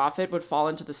drummer's profit would fall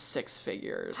into the 6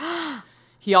 figures.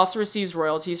 He also receives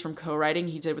royalties from co-writing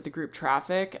he did with the group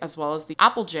Traffic, as well as the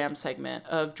Apple Jam segment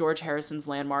of George Harrison's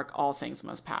landmark All Things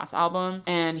Must Pass album.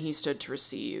 And he stood to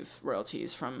receive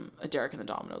royalties from a Derek and the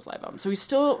Dominoes live album. So he's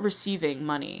still receiving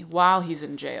money while he's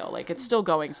in jail. Like, it's still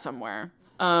going somewhere.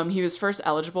 He was first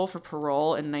eligible for parole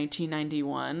in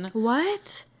 1991.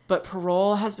 What? But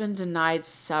parole has been denied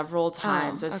several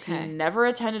times as okay. he never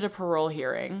attended a parole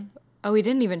hearing. Oh, he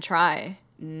didn't even try.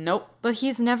 Nope. But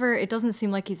he's never, it doesn't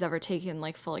seem like he's ever taken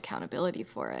like full accountability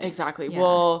for it. Exactly. Yeah.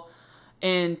 Well,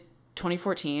 In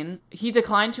 2014, he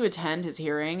declined to attend his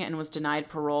hearing and was denied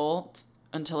parole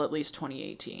until at least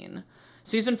 2018.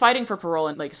 So he's been fighting for parole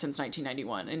since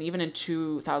 1991, and even in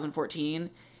 2014,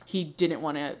 he didn't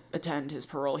want to attend his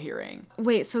parole hearing.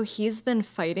 Wait, so he's been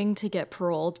fighting to get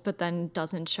paroled, but then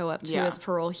doesn't show up to his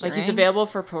parole hearing? He's available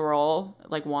for parole,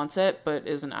 wants it, but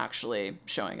isn't actually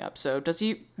showing up. So does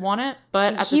he want it?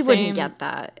 But he wouldn't get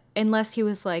that unless he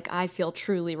was like, I feel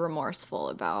truly remorseful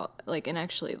about, and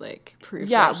actually, proved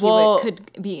that he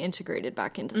could be integrated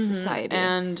back into society.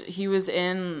 And he was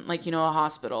in, a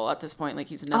hospital at this point.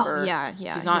 He's never... Oh, yeah.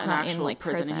 He's not in actual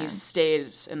prison. He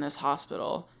stayed in this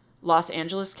hospital. Los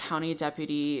Angeles County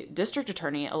Deputy District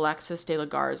Attorney Alexis de la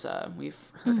Garza,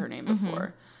 we've heard her name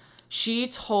before, she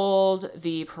told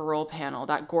the parole panel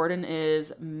that Gordon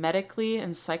is medically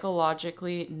and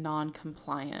psychologically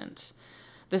non-compliant.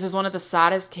 This is one of the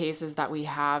saddest cases that we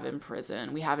have in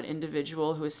prison. We have an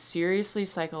individual who is seriously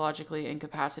psychologically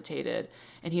incapacitated,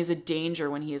 and he is a danger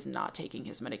when he is not taking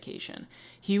his medication.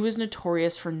 He was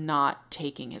notorious for not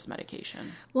taking his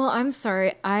medication. Well, I'm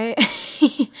sorry.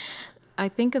 I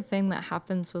think a thing that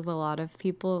happens with a lot of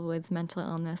people with mental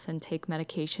illness and take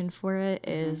medication for it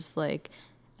is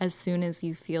as soon as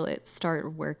you feel it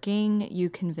start working,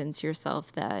 you convince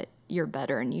yourself that you're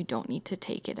better and you don't need to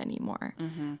take it anymore.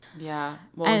 Mm-hmm. Yeah.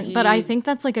 Well, but I think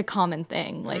that's a common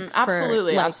thing.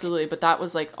 Absolutely. But that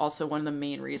was also one of the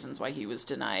main reasons why he was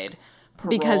denied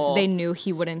parole. Because they knew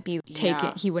he wouldn't be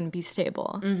he wouldn't be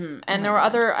stable. Mm-hmm. And there were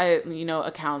other,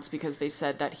 accounts because they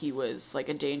said that he was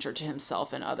a danger to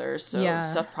himself and others. So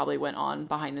stuff probably went on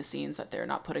behind the scenes that they're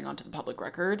not putting onto the public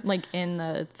record. In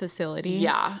the facility.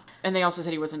 Yeah. And they also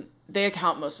said they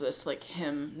account most of this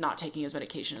him not taking his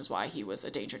medication is why he was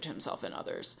a danger to himself and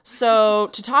others. So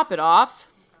to top it off,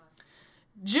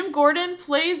 Jim Gordon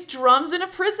plays drums in a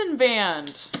prison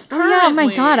band. Oh, yeah, oh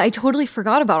my God. I totally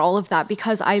forgot about all of that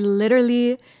because I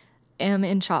literally am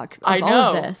in shock of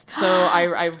all of this. So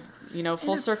I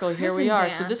full circle, here we are.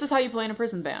 Band. So this is how you play in a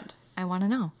prison band. I want to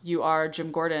know. You are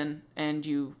Jim Gordon and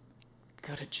you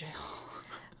go to jail.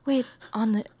 Wait,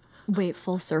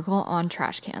 full circle on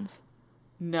trash cans.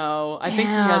 No, I think he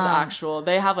has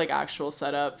they have actual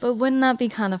setup. But wouldn't that be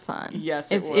kind of fun?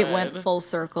 Yes, if it went full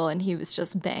circle and he was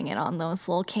just banging on those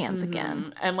little cans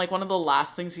again. And one of the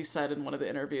last things he said in one of the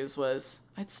interviews was,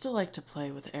 I'd still like to play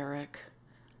with Eric.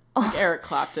 Eric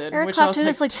Clapton. Eric Clapton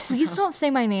is please don't say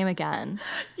my name again.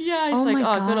 Yeah, he's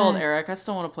good old Eric. I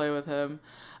still want to play with him.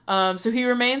 So he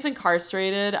remains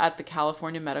incarcerated at the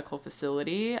California Medical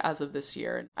Facility as of this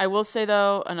year. I will say,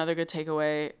 though, another good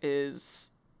takeaway is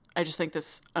I just think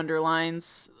this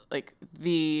underlines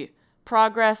the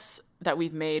progress that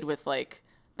we've made with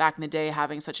back in the day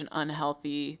having such an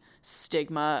unhealthy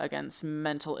stigma against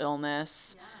mental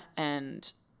illness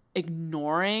and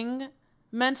ignoring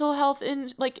mental health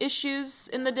issues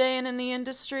in the day and in the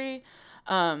industry.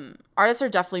 Artists are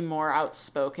definitely more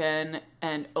outspoken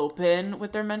and open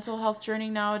with their mental health journey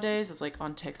nowadays. It's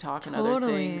on TikTok and other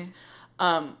things,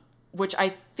 which I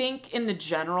think in the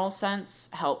general sense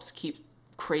helps keep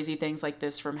crazy things like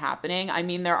this from happening. I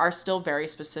mean, there are still very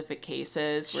specific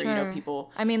cases where,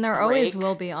 people there always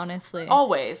will be, honestly.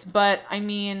 Always. But, I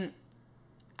mean,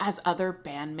 as other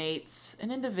bandmates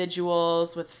and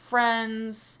individuals with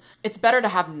friends, it's better to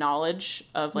have knowledge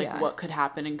of, what could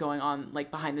happen and going on,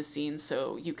 behind the scenes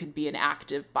so you could be an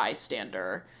active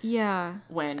bystander. Yeah.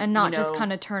 And not just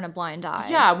kind of turn a blind eye.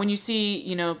 Yeah, when you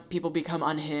see, people become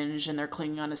unhinged and they're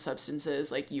clinging on to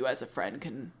substances, you as a friend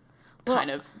can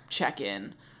kind of check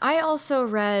in. I also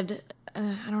read,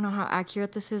 I don't know how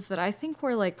accurate this is, but I think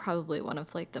we're probably one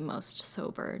of the most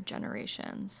sober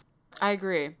generations. I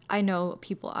agree. I know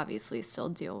people obviously still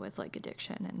deal with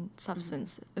addiction and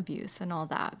substance abuse and all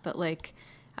that, but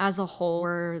as a whole,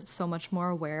 we're so much more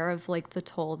aware of the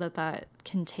toll that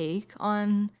can take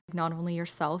on not only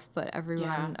yourself but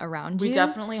everyone around you. We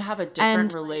definitely have a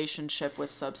different relationship with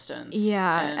substance.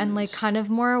 Yeah, and kind of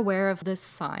more aware of the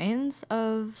signs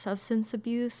of substance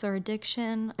abuse or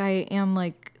addiction. I am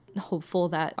hopeful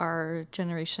that our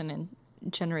generation and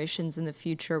generations in the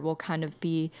future will kind of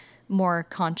be more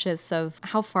conscious of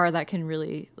how far that can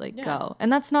really go. And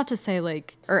that's not to say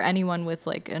or anyone with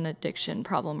an addiction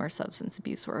problem or substance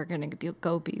abuse we're going to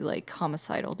go be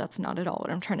homicidal. That's not at all what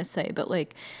I'm trying to say. But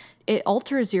it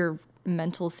alters your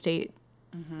mental state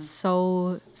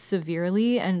so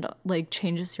severely and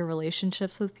changes your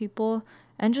relationships with people.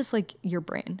 and just like your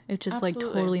brain. It just like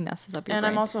Absolutely. totally messes up your And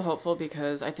brain. I'm also hopeful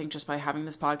because I think just by having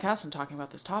this podcast and talking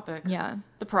about this topic, Yeah.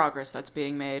 the progress that's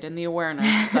being made and the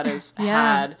awareness that is Yeah.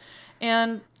 had.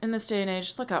 And in this day and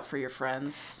age, look out for your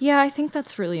friends. Yeah, I think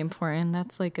that's really important.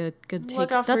 That's like a good take.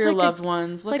 Look out for that's your like loved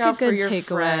ones. Look like out a for good your takeaway.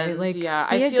 friends. Like, yeah,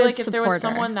 be I a feel good like if there was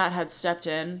supporter. someone that had stepped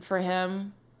in for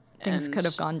him, Things and could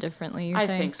have gone differently. You I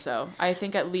think? think so. I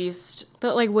think at least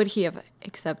But like, would he have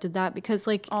accepted that? Because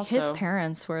like his Also-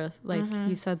 parents were like,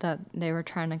 you said that they were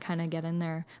trying to kind of get in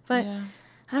there. But yeah.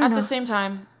 I don't At know. the same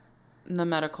time, the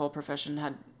medical profession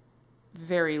had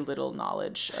very little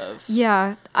knowledge of.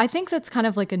 Yeah, I think that's kind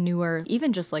of like a newer,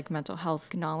 even just like mental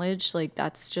health knowledge. Like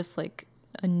that's just like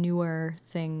a newer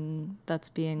thing that's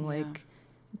being like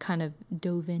kind of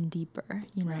dove in deeper.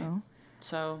 You know.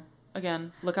 So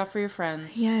again, look out for your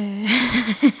friends. Yeah.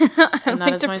 And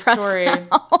that is my depressed story.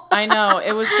 now. I know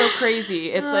it was so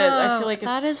crazy. I feel like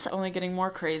that it's is- only getting more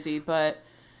crazy, but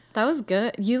That was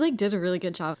good. You like did a really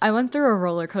good job. I went through a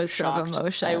roller coaster shocked. of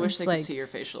emotions. I wish they like, could see your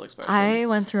facial expressions. I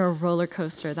went through a roller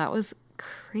coaster. That was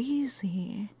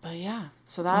crazy. But yeah,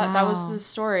 so that was Wow. the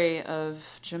story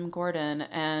of Jim Gordon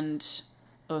and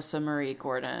Osa Marie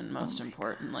Gordon, most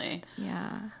importantly.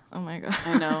 Yeah. Oh my god.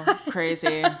 I know,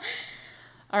 crazy.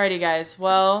 Alrighty, guys.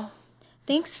 Well,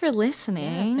 Thanks for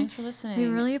listening. yes, thanks for listening. We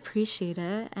really appreciate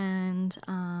it, and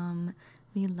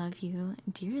we love you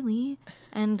dearly.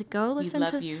 And go We listen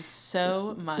love to. you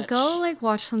so much. Go like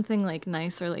watch something like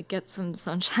nice or like get some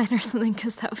sunshine or something,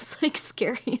 because that was like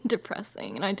scary and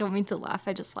depressing. And I don't mean to laugh.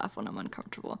 I just laugh when I'm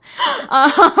uncomfortable.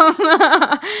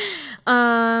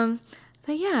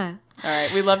 But yeah. All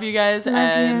right, we love you guys, Love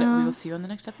and you. we will see you on the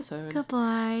next episode.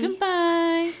 Goodbye.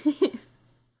 Goodbye.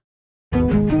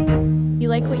 If you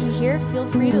like what you hear, feel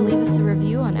free to leave us a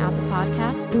review on Apple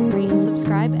Podcasts, rate and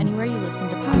subscribe anywhere you listen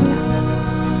to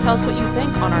podcasts. Tell us what you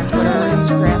think on our Twitter or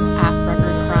Instagram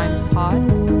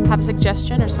 @RecordCrimesPod. Have a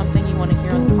suggestion or something you want to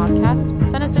hear on the podcast?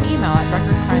 Send us an email at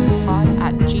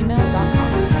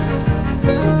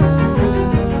recordcrimespod@gmail.com.